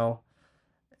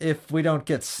 if we don't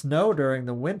get snow during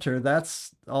the winter,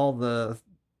 that's all the,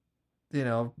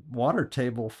 water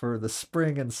table for the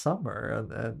spring and summer and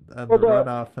the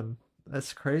runoff. And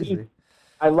that's crazy.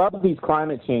 I love these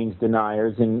climate change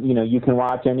deniers, and you can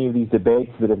watch any of these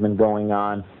debates that have been going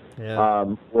on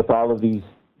with all of these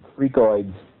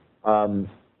freakoids.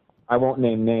 I won't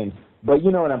name names, but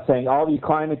you know what I'm saying. All these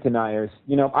climate deniers.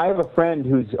 I have a friend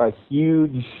who's a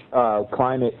huge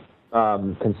climate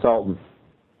consultant.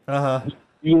 He's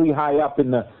really high up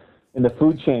in the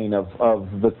food chain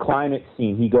of the climate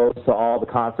scene. He goes to all the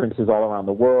conferences all around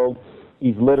the world.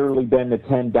 He's literally been to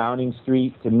 10 Downing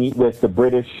Street to meet with the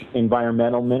British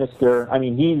environmental minister. I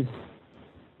mean,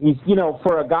 he's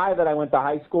for a guy that I went to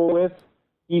high school with,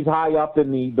 he's high up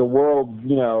in the world,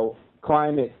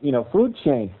 climate, food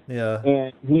chain. Yeah.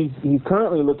 And he's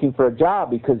currently looking for a job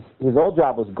because his old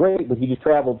job was great, but he just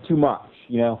traveled too much,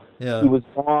 Yeah. He was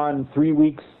gone 3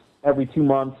 weeks every 2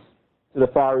 months to the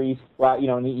Far East,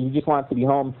 and he just wants to be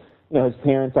home. His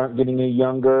parents aren't getting any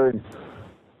younger, and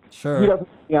sure. He doesn't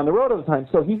be on the road all the time,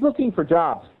 so he's looking for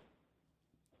jobs.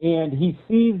 And he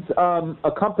sees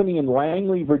a company in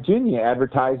Langley, Virginia,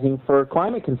 advertising for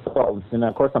climate consultants. And,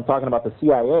 of course, I'm talking about the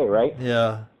CIA, right?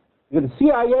 Yeah. The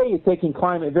CIA is taking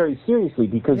climate very seriously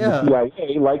because the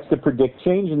CIA likes to predict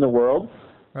change in the world.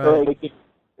 Right. So they can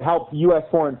help U.S.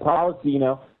 foreign policy,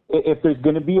 If there's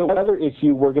going to be a weather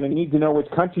issue, we're going to need to know which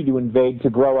country to invade to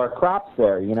grow our crops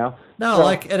there, No,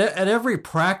 like at every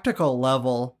practical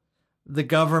level, the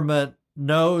government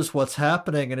knows what's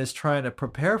happening and is trying to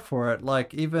prepare for it.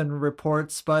 Like even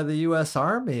reports by the U.S.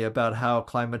 Army about how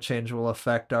climate change will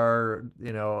affect our,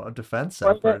 defense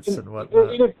efforts and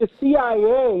whatnot. And if the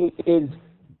CIA is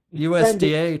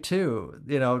USDA too,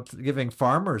 giving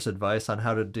farmers advice on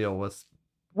how to deal with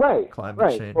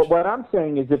climate change. But what I'm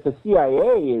saying is if the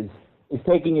CIA is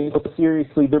taking it so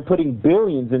seriously. They're putting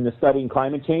billions into studying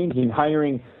climate change and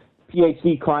hiring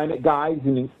PhD climate guys.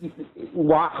 And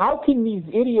how can these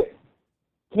idiot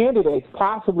candidates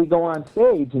possibly go on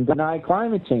stage and deny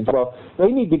climate change? Well, they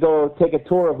need to go take a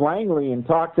tour of Langley and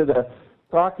talk to the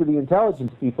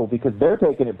intelligence people, because they're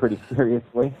taking it pretty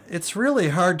seriously. It's really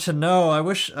hard to know. I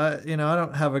wish, I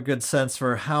don't have a good sense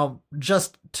for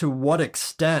just to what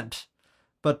extent,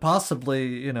 but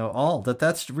possibly, all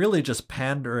that's really just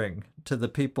pandering to the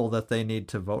people that they need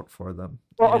to vote for them.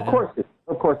 Well, of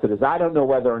course it is. I don't know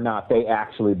whether or not they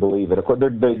actually believe it. Of course,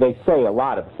 they say a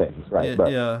lot of things, right?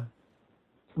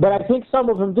 But I think some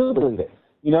of them do believe it.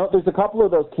 There's a couple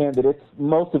of those candidates,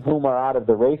 most of whom are out of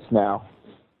the race now,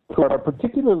 who are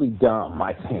particularly dumb,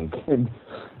 I think. And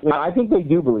I think they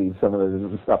do believe some of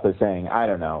the stuff they're saying. I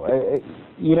don't know.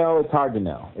 It's hard to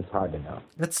know.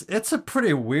 It's a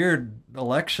pretty weird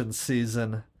election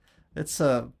season. It's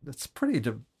pretty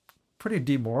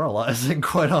demoralizing,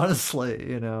 quite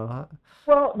honestly.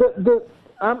 Well,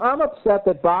 I'm upset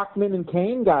that Bachmann and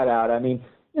Kaine got out. I mean,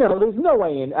 there's no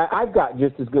way in. I've got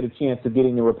just as good a chance of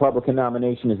getting the Republican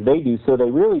nomination as they do, so they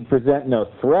really present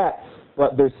no threat.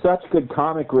 But there's such good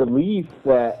comic relief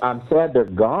that I'm sad they're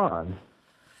gone.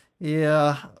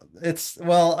 Yeah,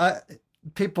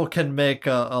 people can make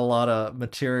a lot of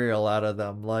material out of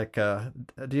them. Like, I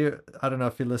don't know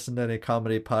if you listen to any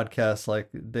comedy podcasts like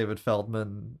David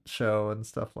Feldman show and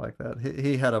stuff like that.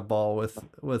 He had a ball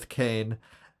with Kaine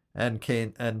and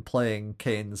playing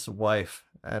Kaine's wife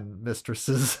and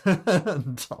mistresses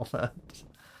and all that.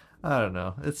 I don't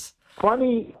know. It's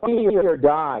Funny or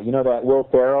Die. That Will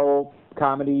Ferrell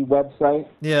comedy website?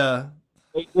 Yeah.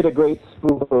 They did a great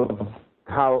spoof of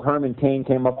how Herman Cain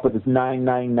came up with his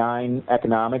 999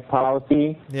 economic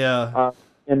policy. Yeah.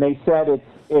 And they said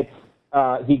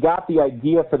he got the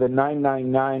idea for the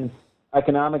 999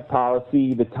 economic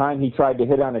policy the time he tried to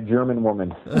hit on a German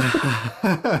woman.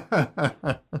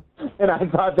 And I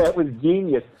thought that was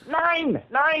genius.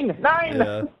 999.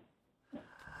 Yeah.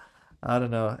 I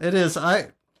don't know. It is.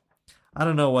 I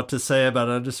don't know what to say about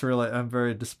it. I'm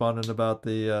very despondent about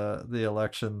the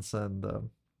elections and.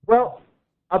 Well,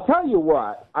 I'll tell you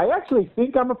what. I actually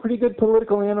think I'm a pretty good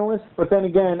political analyst, but then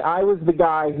again, I was the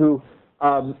guy who,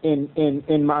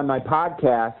 in my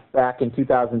podcast back in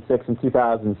 2006 and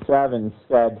 2007,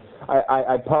 said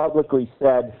I publicly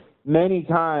said many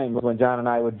times when John and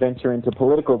I would venture into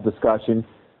political discussion,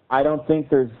 I don't think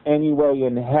there's any way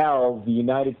in hell the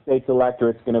United States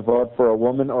electorate's going to vote for a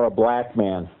woman or a black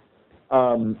man.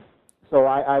 So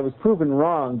I was proven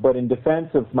wrong, but in defense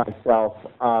of myself,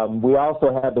 we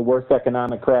also had the worst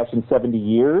economic crash in 70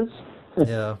 years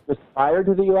just prior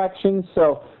to the election.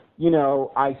 So,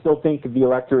 I still think the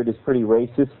electorate is pretty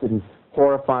racist and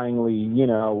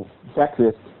horrifyingly,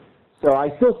 sexist. So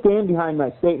I still stand behind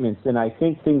my statements, and I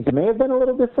think things may have been a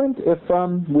little different if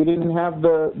we didn't have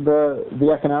the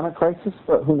economic crisis,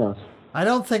 but who knows? I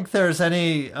don't think there's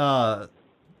any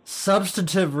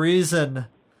substantive reason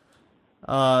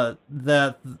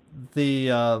that the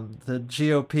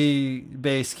GOP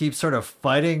base keeps sort of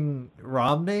fighting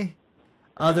Romney,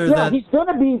 than he's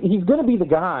gonna be the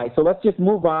guy. So let's just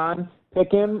move on,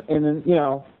 pick him, and then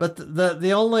But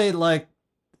the only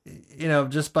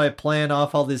just by playing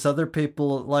off all these other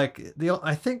people,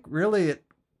 I think really it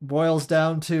boils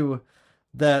down to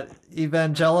that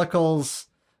evangelicals.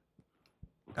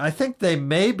 I think they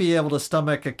may be able to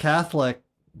stomach a Catholic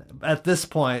at this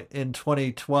point in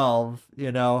 2012,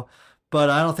 but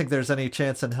I don't think there's any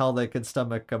chance in hell they could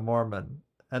stomach a Mormon,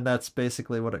 and that's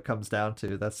basically what it comes down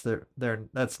to. That's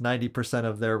that's 90%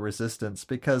 of their resistance,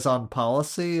 because on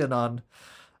policy and on,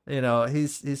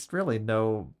 he's really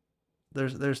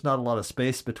there's not a lot of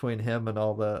space between him and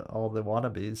all the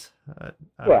wannabes.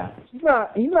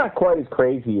 He's not quite as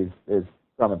crazy as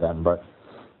some of them, but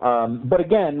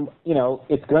again,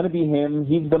 it's going to be him.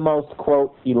 He's the most,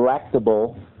 quote,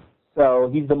 electable, so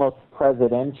he's the most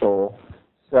presidential.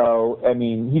 So, I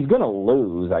mean, he's going to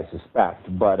lose, I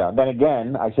suspect. But then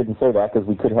again, I shouldn't say that, because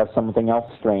we could have something else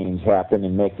strange happen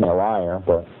and make me a liar.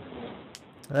 But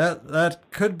that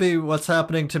could be what's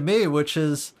happening to me, which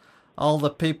is all the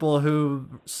people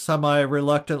who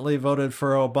semi-reluctantly voted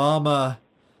for Obama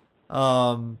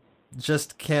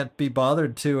just can't be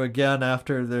bothered to again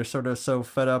after they're sort of so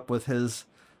fed up with his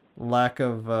lack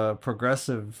of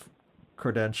progressive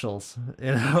credentials,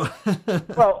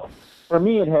 Well, for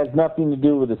me, it has nothing to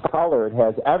do with his color. It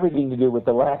has everything to do with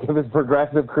the lack of his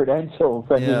progressive credentials.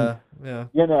 I mean,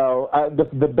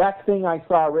 the best thing I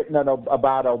saw written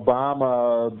about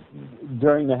Obama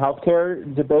during the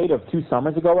healthcare debate of 2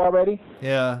 summers ago already.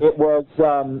 Yeah. It was,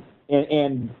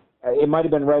 and it might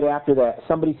have been right after that.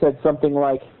 Somebody said something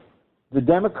like, the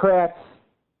Democrats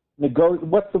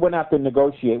what's the one after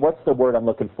negotiate? What's the word I'm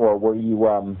looking for? Where you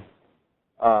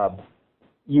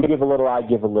give a little, I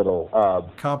give a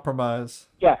little. Compromise.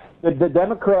 Yeah, the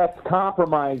Democrats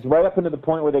compromise right up into the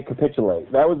point where they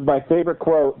capitulate. That was my favorite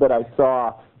quote that I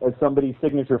saw as somebody's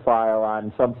signature file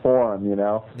on some forum, you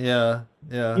know? Yeah,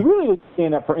 yeah. He really didn't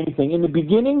stand up for anything. In the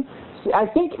beginning, I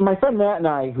think my friend Matt and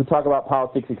I, who talk about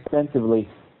politics extensively,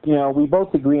 you know, we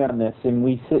both agree on this. And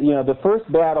we, you know, the first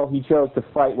battle he chose to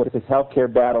fight was this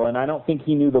healthcare battle, and I don't think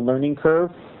he knew the learning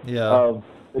curve of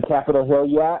the Capitol Hill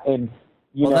yet. And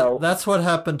you know, that's what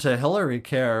happened to Hillary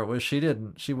Care. Was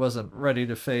she wasn't ready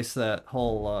to face that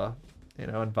whole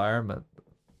environment.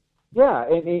 Yeah,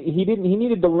 and he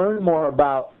needed to learn more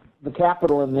about the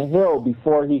Capitol and the Hill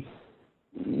before he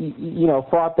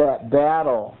fought that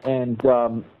battle. And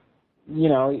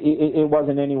it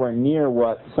wasn't anywhere near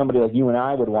what somebody like you and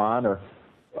I would want, or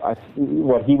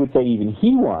what he would say even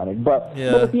he wanted. But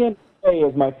at the end of the day,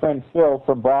 as my friend Phil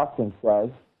from Boston says,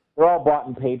 they're all bought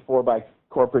and paid for by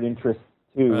corporate interests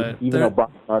too. Right. Even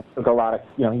Obama took a lot of,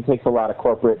 he takes a lot of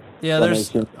corporate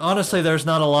donations. There's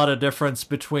not a lot of difference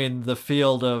between the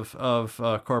field of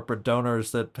corporate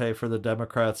donors that pay for the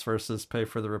Democrats versus pay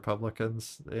for the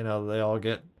Republicans. They all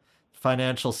get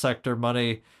financial sector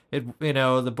money.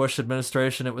 The Bush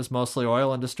administration, it was mostly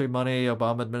oil industry money.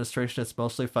 Obama administration, it's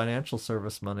mostly financial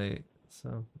service money.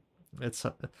 So it's,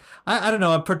 I don't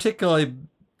know, I'm particularly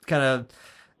kind of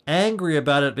angry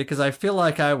about it because I feel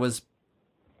like I was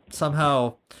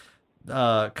somehow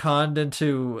conned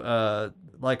into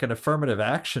like an affirmative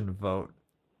action vote,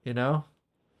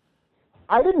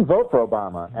 I didn't vote for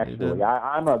Obama, actually.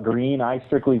 I'm a Green. I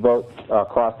strictly vote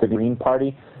across the Green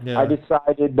Party. Yeah. I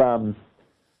decided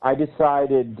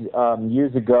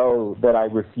years ago that I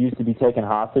refused to be taken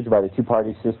hostage by the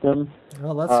two-party system.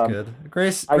 Well, that's good.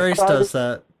 Grace does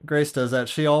that. Grace does that.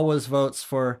 She always votes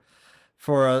for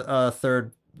a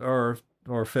third or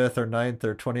fifth or ninth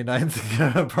or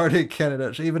 29th party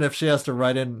candidate, even if she has to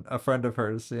write in a friend of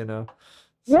hers, So.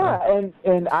 Yeah,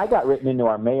 and I got written into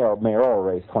our mayoral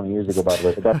race 20 years ago, by the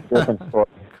way, but that's a different story.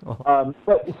 Cool.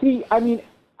 But see, I mean,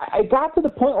 I got to the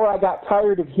point where I got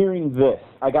tired of hearing this.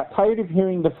 I got tired of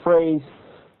hearing the phrase,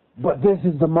 but this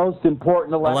is the most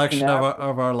important election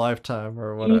of our lifetime,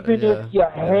 or whatever. Even if you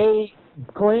hate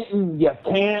Clinton, you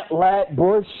can't let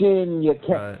Bush in, you can't.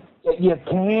 Right. You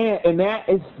can't, and that,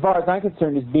 as far as I'm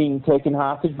concerned, is being taken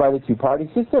hostage by the two-party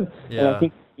system. Yeah. And I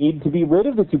think we need to be rid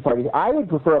of the two parties. I would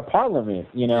prefer a parliament,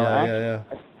 a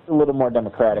little more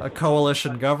democratic. A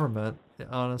coalition government,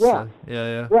 honestly.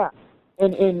 Yeah.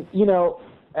 And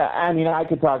I mean, I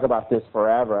could talk about this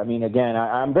forever. I mean, again,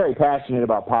 I'm very passionate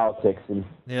about politics, and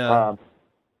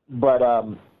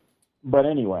but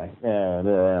anyway,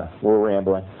 we're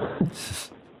rambling.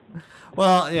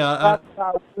 Well, yeah.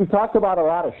 We talked about a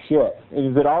lot of shit.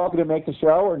 Is it all going to make the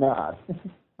show or not?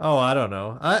 Oh, I don't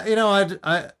know.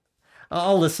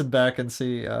 I'll listen back and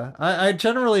see. I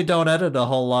generally don't edit a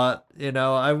whole lot.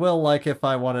 I will, like, if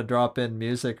I want to drop in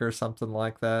music or something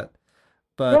like that.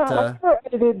 But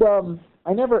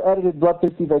I never edited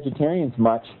Bloodthirsty Vegetarians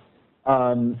much.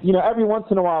 Every once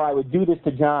in a while I would do this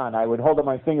to John. I would hold up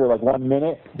my finger like 1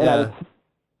 minute,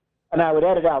 and I would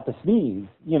edit out the sneeze,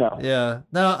 Yeah.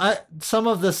 Now, some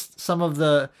of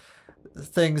the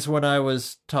things when I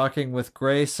was talking with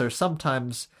Grace, or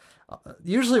sometimes,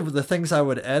 usually the things I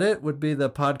would edit would be the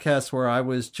podcasts where I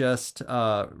was just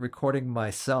recording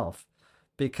myself,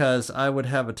 because I would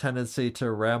have a tendency to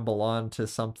ramble on to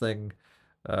something.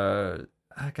 God,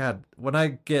 when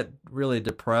I get really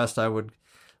depressed,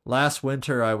 last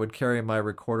winter I would carry my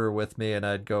recorder with me, and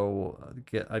I'd go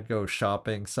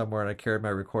shopping somewhere, and I carried my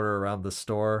recorder around the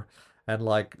store, and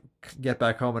like get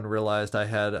back home and realized I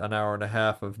had an hour and a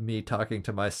half of me talking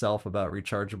to myself about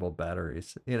rechargeable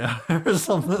batteries, or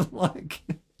something like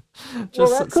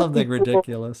something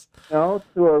ridiculous. To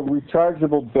a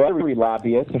rechargeable battery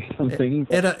lobbyist or something.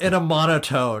 In a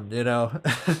monotone,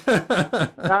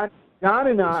 John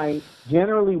and I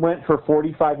generally went for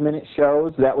 45-minute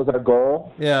shows. That was our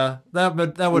goal. Yeah,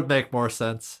 that would make more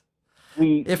sense.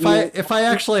 If I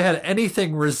actually had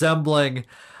anything resembling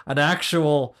an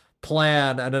actual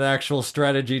plan and an actual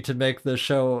strategy to make the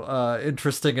show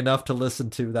interesting enough to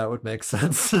listen to, that would make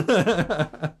sense.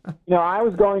 I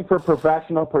was going for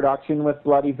professional production with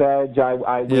Bloody Veg.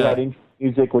 We had intro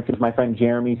music, which was my friend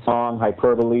Jeremy's song,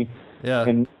 Hyperbole. Yeah.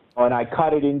 And I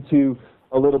cut it into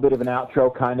a little bit of an outro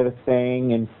kind of a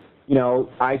thing. And,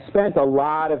 I spent a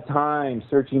lot of time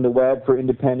searching the web for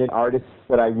independent artists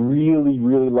that I really,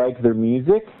 really liked their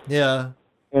music. Yeah.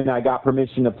 And I got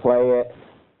permission to play it.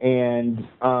 And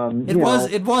it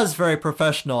was very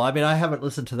professional. I mean, I haven't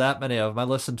listened to that many of them. I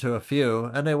listened to a few,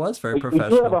 and it was very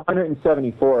professional. We do have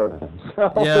 174 of them.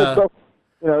 So, yeah. So,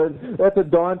 that's a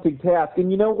daunting task.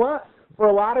 And you know what? For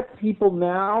a lot of people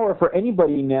now, or for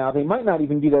anybody now, they might not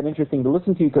even be that interesting to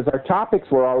listen to because our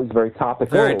topics were always very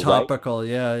topical. Very topical, right?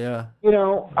 Yeah.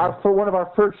 For one of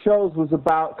our first shows was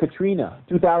about Katrina,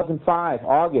 2005,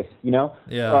 August. Yeah.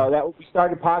 That we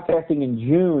started podcasting in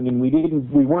June, and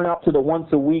we weren't up to the once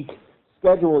a week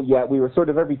schedule yet. We were sort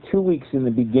of every 2 weeks in the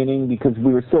beginning because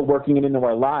we were still working it into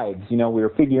our lives. We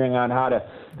were figuring out how to.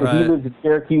 Because he lives in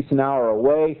Syracuse, an hour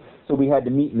away. So we had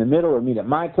to meet in the middle, or meet at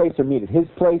my place, or meet at his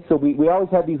place. So we always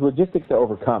had these logistics to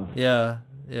overcome. Yeah.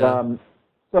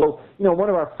 So one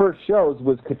of our first shows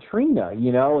was Katrina.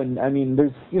 And I mean,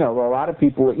 there's a lot of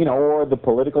people, or the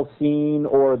political scene,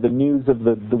 or the news of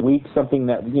the week, something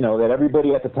that that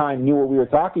everybody at the time knew what we were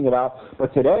talking about.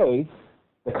 But today,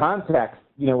 the context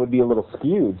would be a little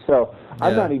skewed. So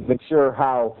I'm not even sure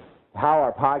how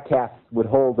our podcasts would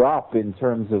hold up in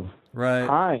terms of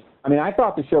time. I mean, I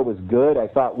thought the show was good. I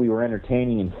thought we were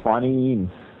entertaining and funny,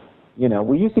 and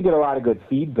we used to get a lot of good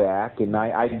feedback. And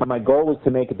my goal was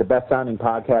to make it the best sounding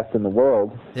podcast in the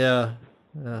world. Yeah.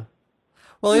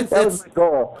 Well, that was my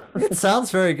goal. It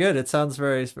sounds very good. It sounds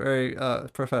very, very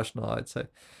professional, I'd say.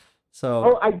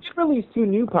 So. I did release 2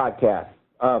 new podcasts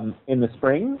in the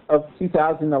spring of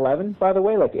 2011. By the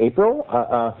way, like April.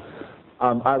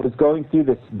 I was going through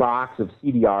this box of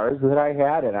CDRs that I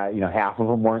had, and half of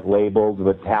them weren't labeled,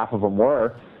 but half of them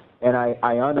were. And I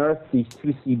unearthed these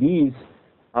 2 CDs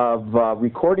of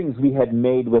recordings we had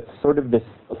made with sort of this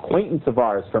acquaintance of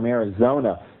ours from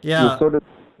Arizona. Yeah, sort of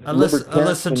I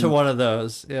listened to one of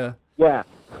those. Yeah. Yeah.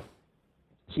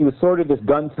 She was sort of this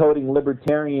gun-toting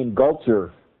libertarian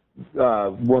Gulcher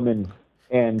woman.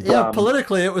 And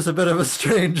politically, it was a bit of a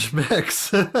strange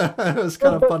mix. It was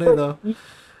kind of funny, though.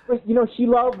 She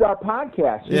loved our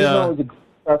podcast. She didn't know it was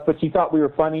but she thought we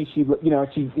were funny. She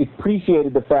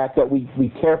appreciated the fact that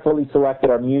we carefully selected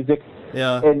our music.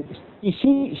 Yeah. And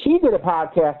she did a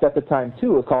podcast at the time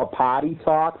too. It was called Poddy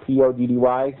Talk,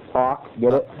 Poddy Talk.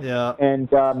 Get it? Yeah. And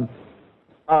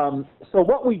so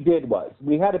what we did was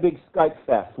we had a big Skype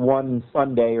fest one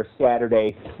Sunday or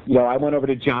Saturday. I went over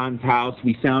to John's house.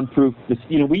 We soundproofed this.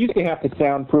 We used to have to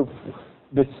soundproof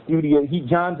the studio. He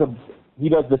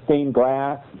does the stained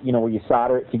glass, where you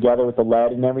solder it together with the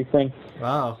lead and everything.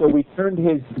 Wow. So we turned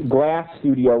his glass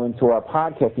studio into our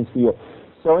podcasting studio.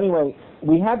 So anyway,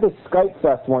 we had this Skype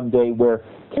fest one day where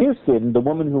Kirsten, the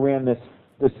woman who ran this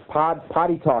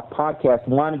Poddy Talk podcast,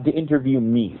 wanted to interview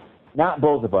me. Not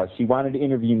both of us. She wanted to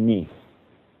interview me.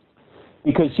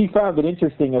 Because she found it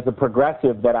interesting as a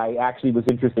progressive that I actually was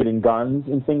interested in guns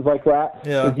and things like that.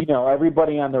 Yeah. Because,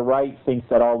 everybody on the right thinks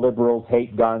that all liberals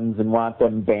hate guns and want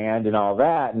them banned and all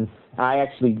that. And I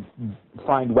actually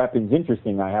find weapons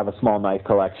interesting. I have a small knife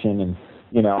collection, and,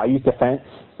 I used to fence,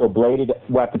 so bladed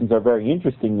weapons are very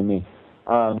interesting to me.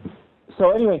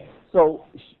 So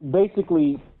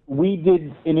basically we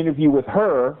did an interview with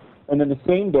her, and then the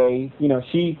same day,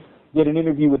 she did an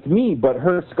interview with me, but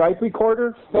her Skype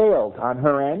recorder failed on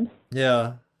her end.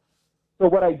 Yeah. So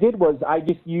what I did was I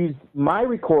just used my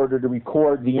recorder to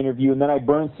record the interview, and then I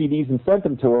burned CDs and sent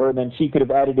them to her, and then she could have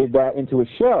edited that into a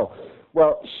show.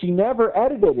 Well, she never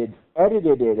edited it.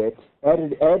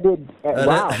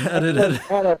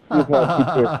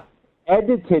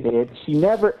 She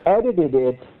never edited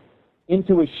it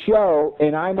into a show,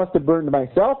 and I must have burned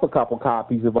myself a couple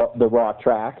copies of the raw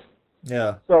tracks.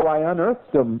 Yeah. So I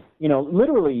unearthed them,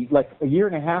 literally like a year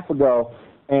and a half ago,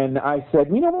 and I said,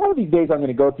 one of these days I'm going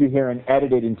to go through here and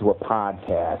edit it into a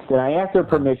podcast. And I asked her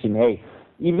permission, hey,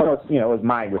 even though it's, it was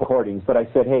my recordings, but I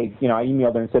said, hey, I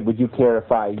emailed her and said, would you care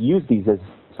if I use these as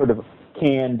sort of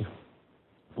canned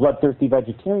bloodthirsty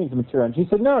vegetarians material? And she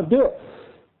said, no, do it.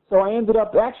 So I ended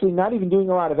up actually not even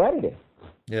doing a lot of editing.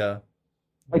 Yeah.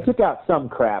 I took out some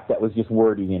crap that was just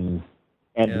wordy and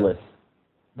endless. Yeah.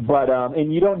 But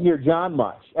and you don't hear John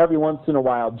much. Every once in a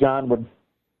while, John would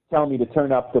tell me to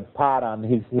turn up the pot on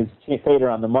his fader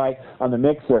on the mic, on the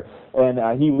mixer,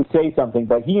 and he would say something.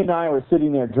 But he and I were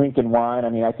sitting there drinking wine. I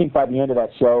mean, I think by the end of that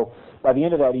show, by the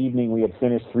end of that evening, we had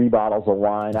finished 3 bottles of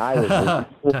wine. I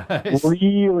was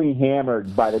really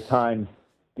hammered by the time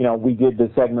we did the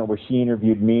segment where she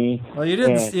interviewed me. Well, you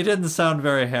didn't sound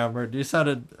very hammered. You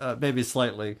sounded maybe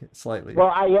slightly.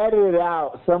 Well, I edited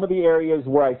out some of the areas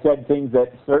where I said things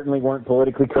that certainly weren't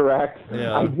politically correct.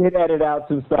 Yeah. I did edit out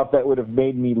some stuff that would have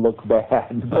made me look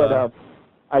bad. But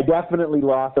I definitely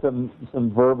lost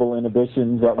some verbal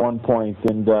inhibitions at one point,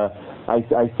 and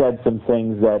I said some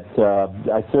things that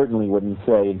I certainly wouldn't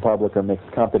say in public or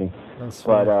mixed company. That's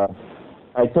funny.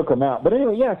 I took them out. But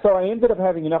anyway, yeah, so I ended up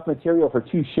having enough material for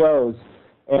 2 shows,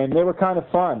 and they were kind of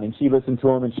fun. And she listened to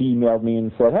them, and she emailed me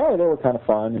and said, hey, they were kind of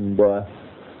fun. And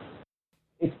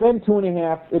it's been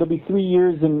 2.5, it'll be 3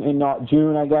 years in not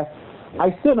June, I guess.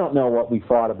 I still don't know what we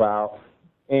fought about.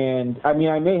 And, I mean,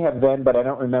 I may have then, but I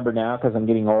don't remember now because I'm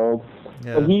getting old.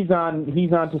 Yeah. But he's on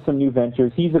to some new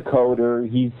ventures. He's a coder.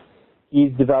 He's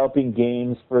developing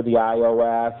games for the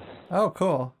iOS. Oh,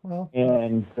 cool. Well,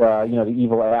 and the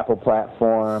evil Apple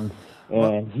platform.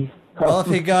 And well, if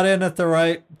he got in at the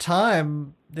right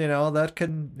time,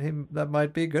 that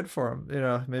might be good for him.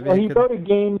 Maybe. Well, he wrote a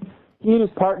game. He and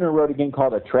his partner wrote a game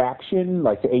called Attraction,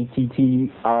 like the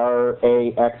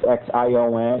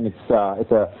ATTRAXXION.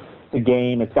 It's a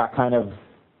game. It's got kind of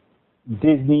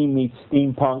Disney meets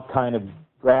steampunk kind of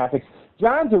graphics.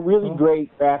 John's a really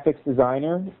great graphics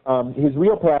designer. His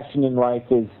real passion in life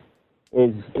is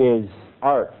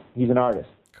art. He's an artist.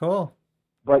 Cool.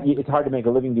 But it's hard to make a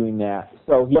living doing that.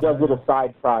 So he does little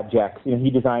side projects.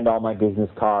 He designed all my business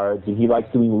cards, and he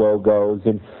likes doing logos.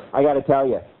 And I got to tell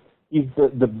you, he's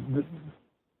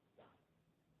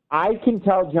I can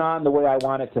tell John the way I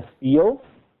want it to feel.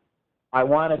 I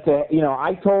want it to,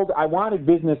 I wanted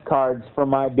business cards for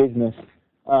my business.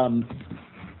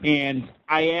 And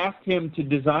I asked him to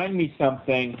design me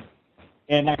something,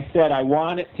 and I said I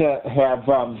want it to have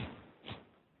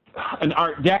an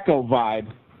Art Deco vibe.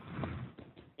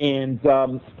 And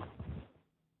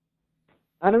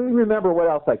I don't even remember what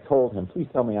else I told him. Please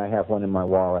tell me I have one in my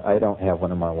wallet. I don't have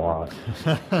one in my wallet.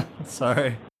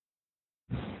 Sorry.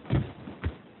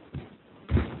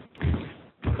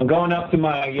 I'm going up to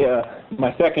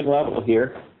my second level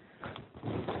here.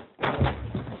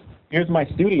 Here's my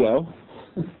studio.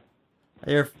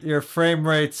 Your frame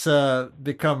rates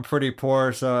become pretty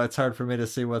poor, so it's hard for me to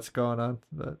see what's going on.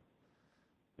 But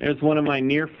there's one of my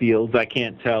near fields. I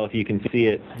can't tell if you can see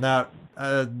it. Not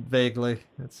vaguely.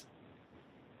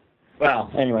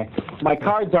 Well, anyway, my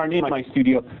cards aren't in my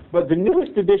studio, but the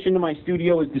newest addition to my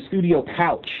studio is the studio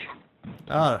couch.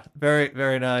 Ah, very,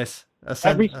 very nice.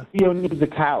 Every studio needs a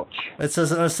couch. It's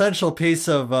an essential piece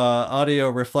of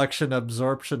audio reflection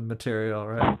absorption material,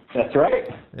 right? That's right.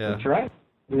 Yeah. That's right.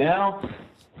 Now,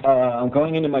 I'm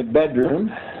going into my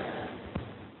bedroom,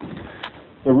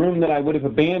 the room that I would have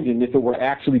abandoned if it were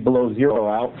actually below zero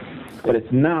out, but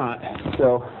it's not,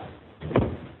 so...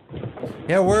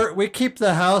 Yeah, we keep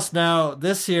the house now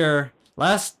this year.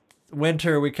 Last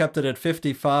winter, we kept it at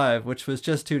 55, which was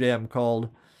just too damn cold.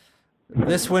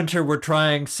 This winter, we're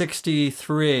trying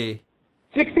 63.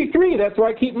 63, that's where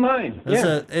I keep mine.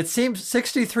 Yeah. It seems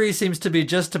 63 seems to be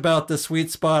just about the sweet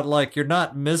spot. Like, you're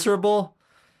not miserable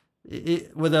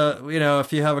with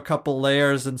if you have a couple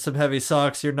layers and some heavy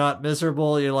socks, you're not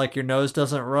miserable. You're like, your nose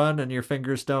doesn't run and your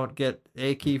fingers don't get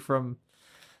achy from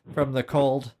the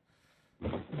cold.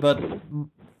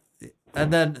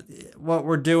 And then what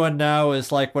we're doing now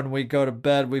is, like, when we go to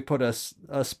bed, we put a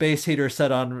space heater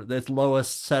set on its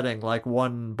lowest setting, like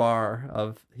 1 bar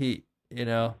of heat, in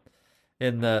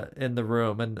the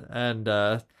room,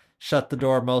 and shut the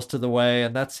door most of the way,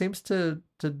 and that seems to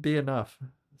be enough.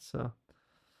 So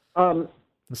I'm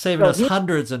saving us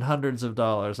hundreds and hundreds of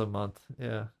dollars a month.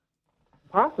 Yeah.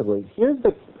 Possibly. Here's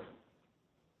the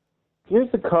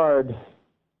card.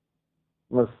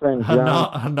 My friend John.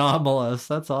 Anomalous.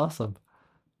 That's awesome.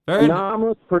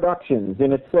 Anomalous Productions,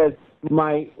 and it says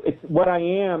what I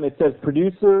am. It says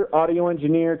producer, audio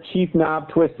engineer, chief knob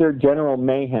twister, general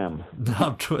mayhem.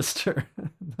 Knob twister.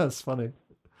 That's funny.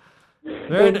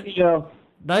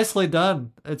 Nicely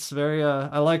done. It's very.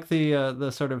 I like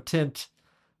the sort of tint,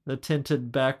 the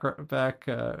tinted background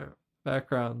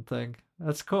thing.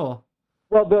 That's cool.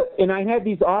 Well, and I had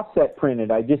these offset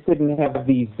printed. I just didn't have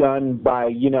these done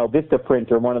by, Vistaprint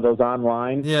or one of those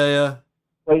online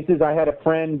places. I had a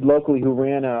friend locally who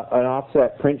ran an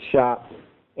offset print shop,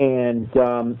 and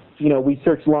we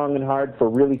searched long and hard for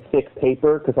really thick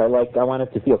paper because I want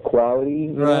it to feel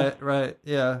quality. Right.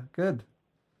 Yeah, good.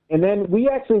 And then we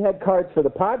actually had cards for the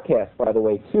podcast, by the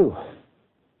way, too.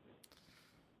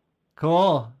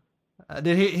 Cool.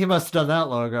 He must have done that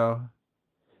logo.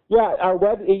 Yeah,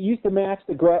 it used to match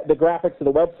the graphics of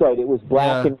the website. It was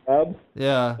black and red.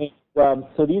 Yeah. And,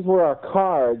 so these were our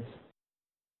cards.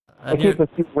 I keep a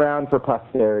few around for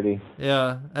posterity.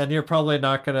 Yeah, and you're probably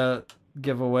not going to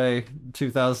give away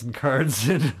 2,000 cards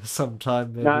in some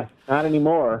time. Maybe. Not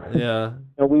anymore. Yeah.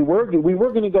 We were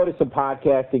going to go to some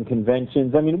podcasting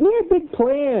conventions. I mean, we had big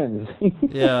plans.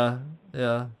 Yeah.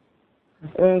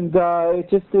 And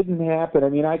it just didn't happen. I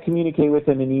mean, I communicate with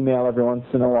him in email every once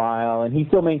in a while, and he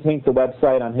still maintains the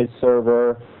website on his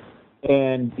server.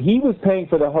 And he was paying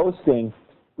for the hosting,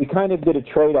 we kind of did a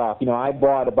trade-off. You know, I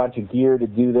bought a bunch of gear to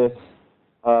do this.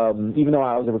 Even though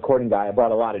I was a recording guy, I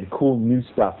bought a lot of cool new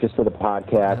stuff just for the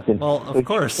podcast. And well, of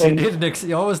course,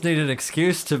 you always need an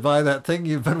excuse to buy that thing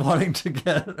you've been wanting to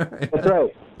get. Right? That's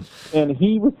right. And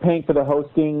he was paying for the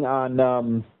hosting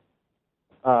on,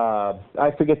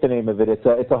 I forget the name of it.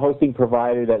 It's a hosting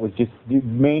provider that was just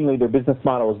mainly their business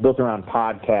model was built around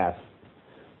podcasts.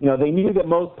 You know, they knew that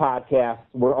most podcasts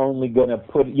were only going to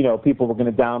people were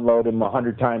going to download them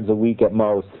 100 times a week at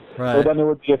most. Right. So then there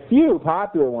would be a few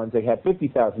popular ones that had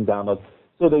 50,000 downloads.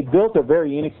 So they built a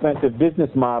very inexpensive business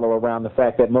model around the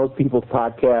fact that most people's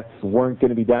podcasts weren't going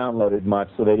to be downloaded much,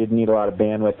 so they didn't need a lot of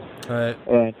bandwidth. Right.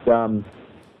 And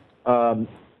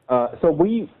so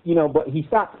we, but he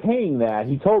stopped paying that.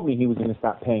 He told me he was going to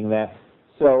stop paying that.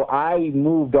 So I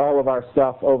moved all of our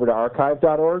stuff over to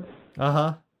archive.org.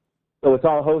 Uh-huh. So it's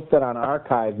all hosted on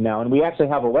Archive now, and we actually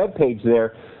have a web page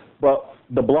there, but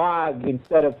the blog,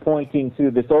 instead of pointing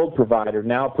to this old provider,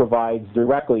 now provides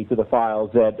directly to the files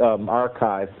at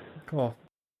Archive. Cool.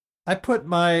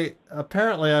 Apparently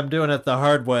I'm doing it the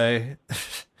hard way,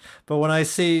 but when I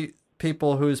see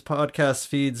people whose podcast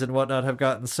feeds and whatnot have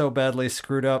gotten so badly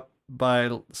screwed up by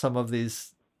some of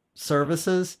these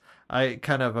services, I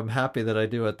kind of am happy that I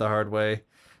do it the hard way.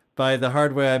 By the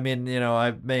hard way, I mean,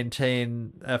 I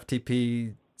maintain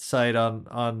FTP site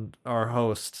on our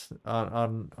host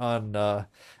on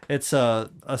it's a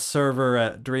server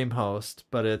at DreamHost,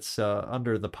 but it's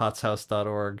under the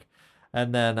potshouse.org,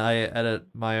 and then I edit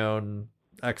my own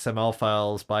XML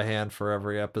files by hand for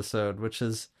every episode, which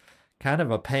is kind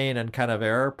of a pain and kind of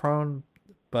error prone,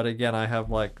 but again, I have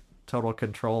like total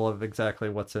control of exactly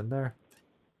what's in there.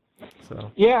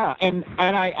 So. Yeah, and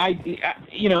I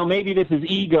maybe this is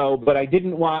ego, but I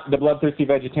didn't want the Bloodthirsty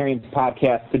Vegetarians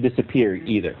podcast to disappear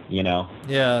either,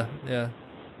 Yeah.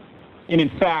 And in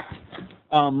fact,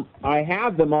 I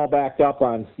have them all backed up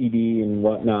on CD and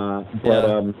whatnot,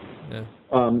 but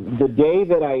the day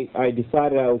that I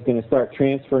decided I was going to start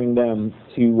transferring them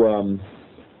to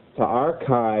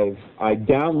Archive, I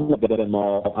downloaded them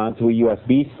all onto a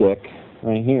USB stick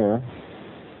right here,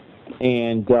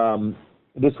 and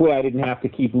this way I didn't have to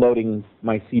keep loading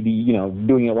my CD,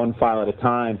 doing it one file at a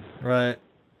time. Right.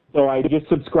 So I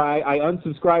just I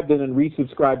unsubscribed and then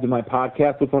resubscribed to my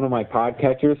podcast with one of my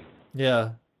podcatchers.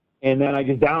 Yeah. And then I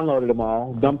just downloaded them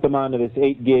all, dumped them onto this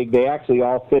 8 gig. They actually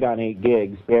all fit on 8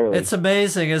 gigs, barely. It's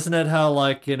amazing, isn't it, how,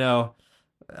 like, I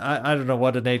don't know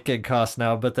what an 8 gig costs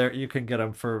now, but you can get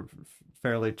them for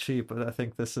fairly cheap. But I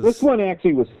think this one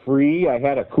actually was free. I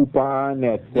had a coupon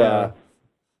at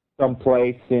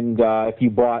someplace, and if you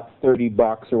bought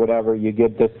 $30 or whatever, you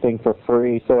get this thing for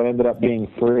free. So it ended up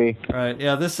being free. Right.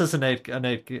 Yeah. This is an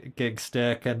 8 gig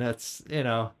stick, and it's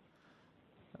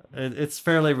it's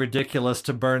fairly ridiculous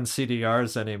to burn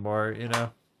CDRs anymore.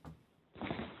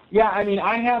 Yeah. I mean,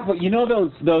 I have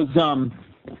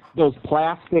those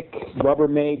plastic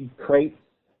Rubbermaid crates.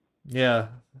 Yeah.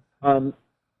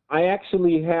 I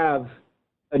actually have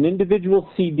an individual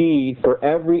CD for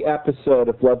every episode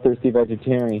of Bloodthirsty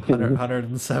Vegetarian.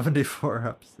 174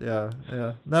 episodes.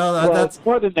 Yeah. No, that's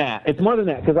more than that. It's more than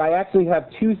that because I actually have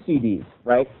 2 CDs,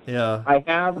 right? Yeah.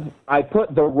 I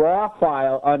put the raw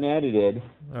file unedited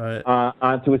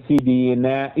onto a CD, and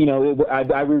that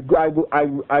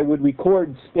I would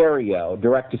record stereo,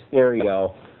 direct to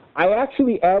stereo. I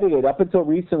actually edited, up until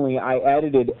recently, I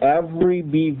edited every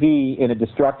BV in a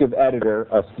destructive editor,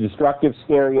 a destructive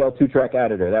stereo 2-track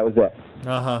editor. That was it.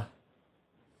 Uh-huh.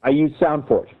 I used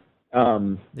SoundForge.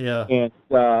 Yeah. And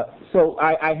so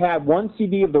I had one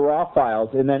CD of the raw files,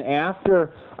 and then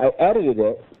after I edited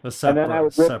it, and then I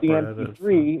would rip the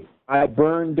MP3, I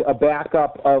burned a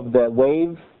backup of the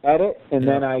wave edit, and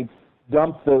then I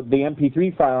dumped the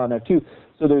MP3 file on there too.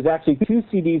 So there's actually 2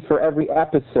 CDs for every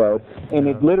episode, and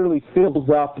it literally fills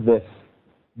up this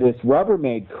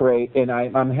Rubbermaid crate, and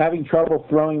I'm having trouble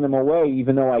throwing them away,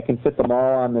 even though I can fit them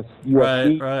all on this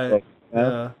USB stick.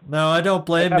 Yeah. No, I don't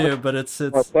blame you, but it's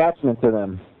attachment to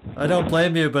them. I don't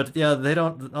blame you, but they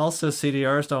don't. Also,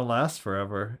 CDRs don't last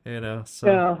forever, So.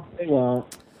 Yeah, they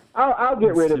won't. I'll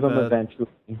get rid of them eventually.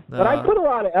 But I put a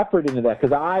lot of effort into that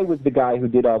because I was the guy who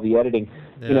did all the editing.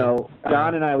 Yeah.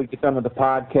 John and I would get done with the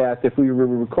podcast. If we were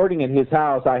recording at his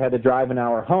house, I had to drive an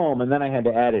hour home, and then I had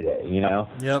to edit it,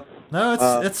 Yep.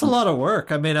 No, it's a lot of work.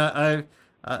 I mean, I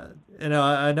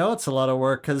know it's a lot of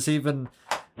work because even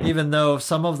though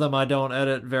some of them I don't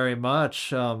edit very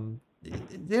much,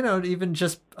 even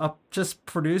just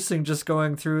producing, just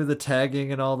going through the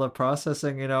tagging and all the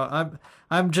processing,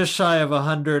 I'm just shy of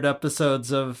 100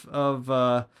 episodes of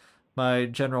my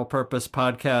general purpose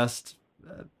podcast,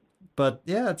 but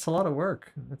yeah, it's a lot of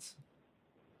work.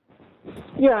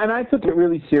 Yeah, and I took it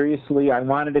really seriously. I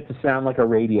wanted it to sound like a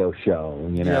radio show,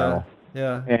 you know.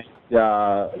 Yeah. And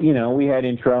you know, we had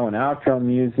intro and outro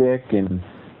music, and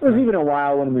there was even a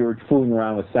while when we were fooling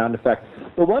around with sound effects.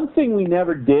 The one thing we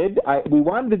never did, we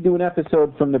wanted to do an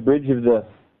episode from the bridge of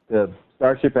the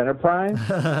Starship Enterprise.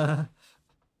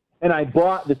 And I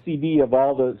bought the CD of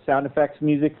all the sound effects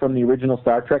music from the original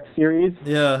Star Trek series.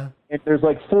 Yeah. And there's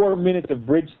like 4 minutes of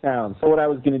bridge sound. So what I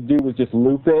was going to do was just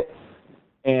loop it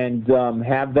and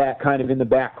have that kind of in the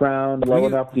background, low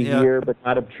enough to hear, but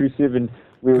not obtrusive. And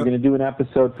we were going to do an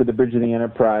episode for the Bridge of the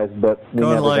Enterprise, but we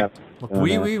never got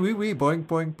wee, boing,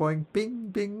 boing, boing, bing,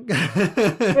 bing.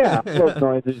 Yeah, those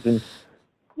noises. And,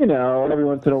 you know, every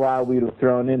once in a while we would have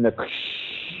thrown in the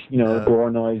door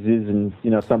noises, and,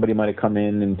 you know, somebody might have come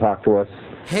in and talked to us.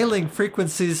 Hailing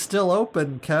frequencies still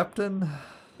open, Captain.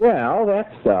 Yeah, all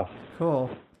that stuff. Cool.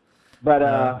 But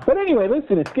anyway,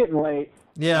 listen, it's getting late.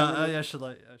 Yeah, I should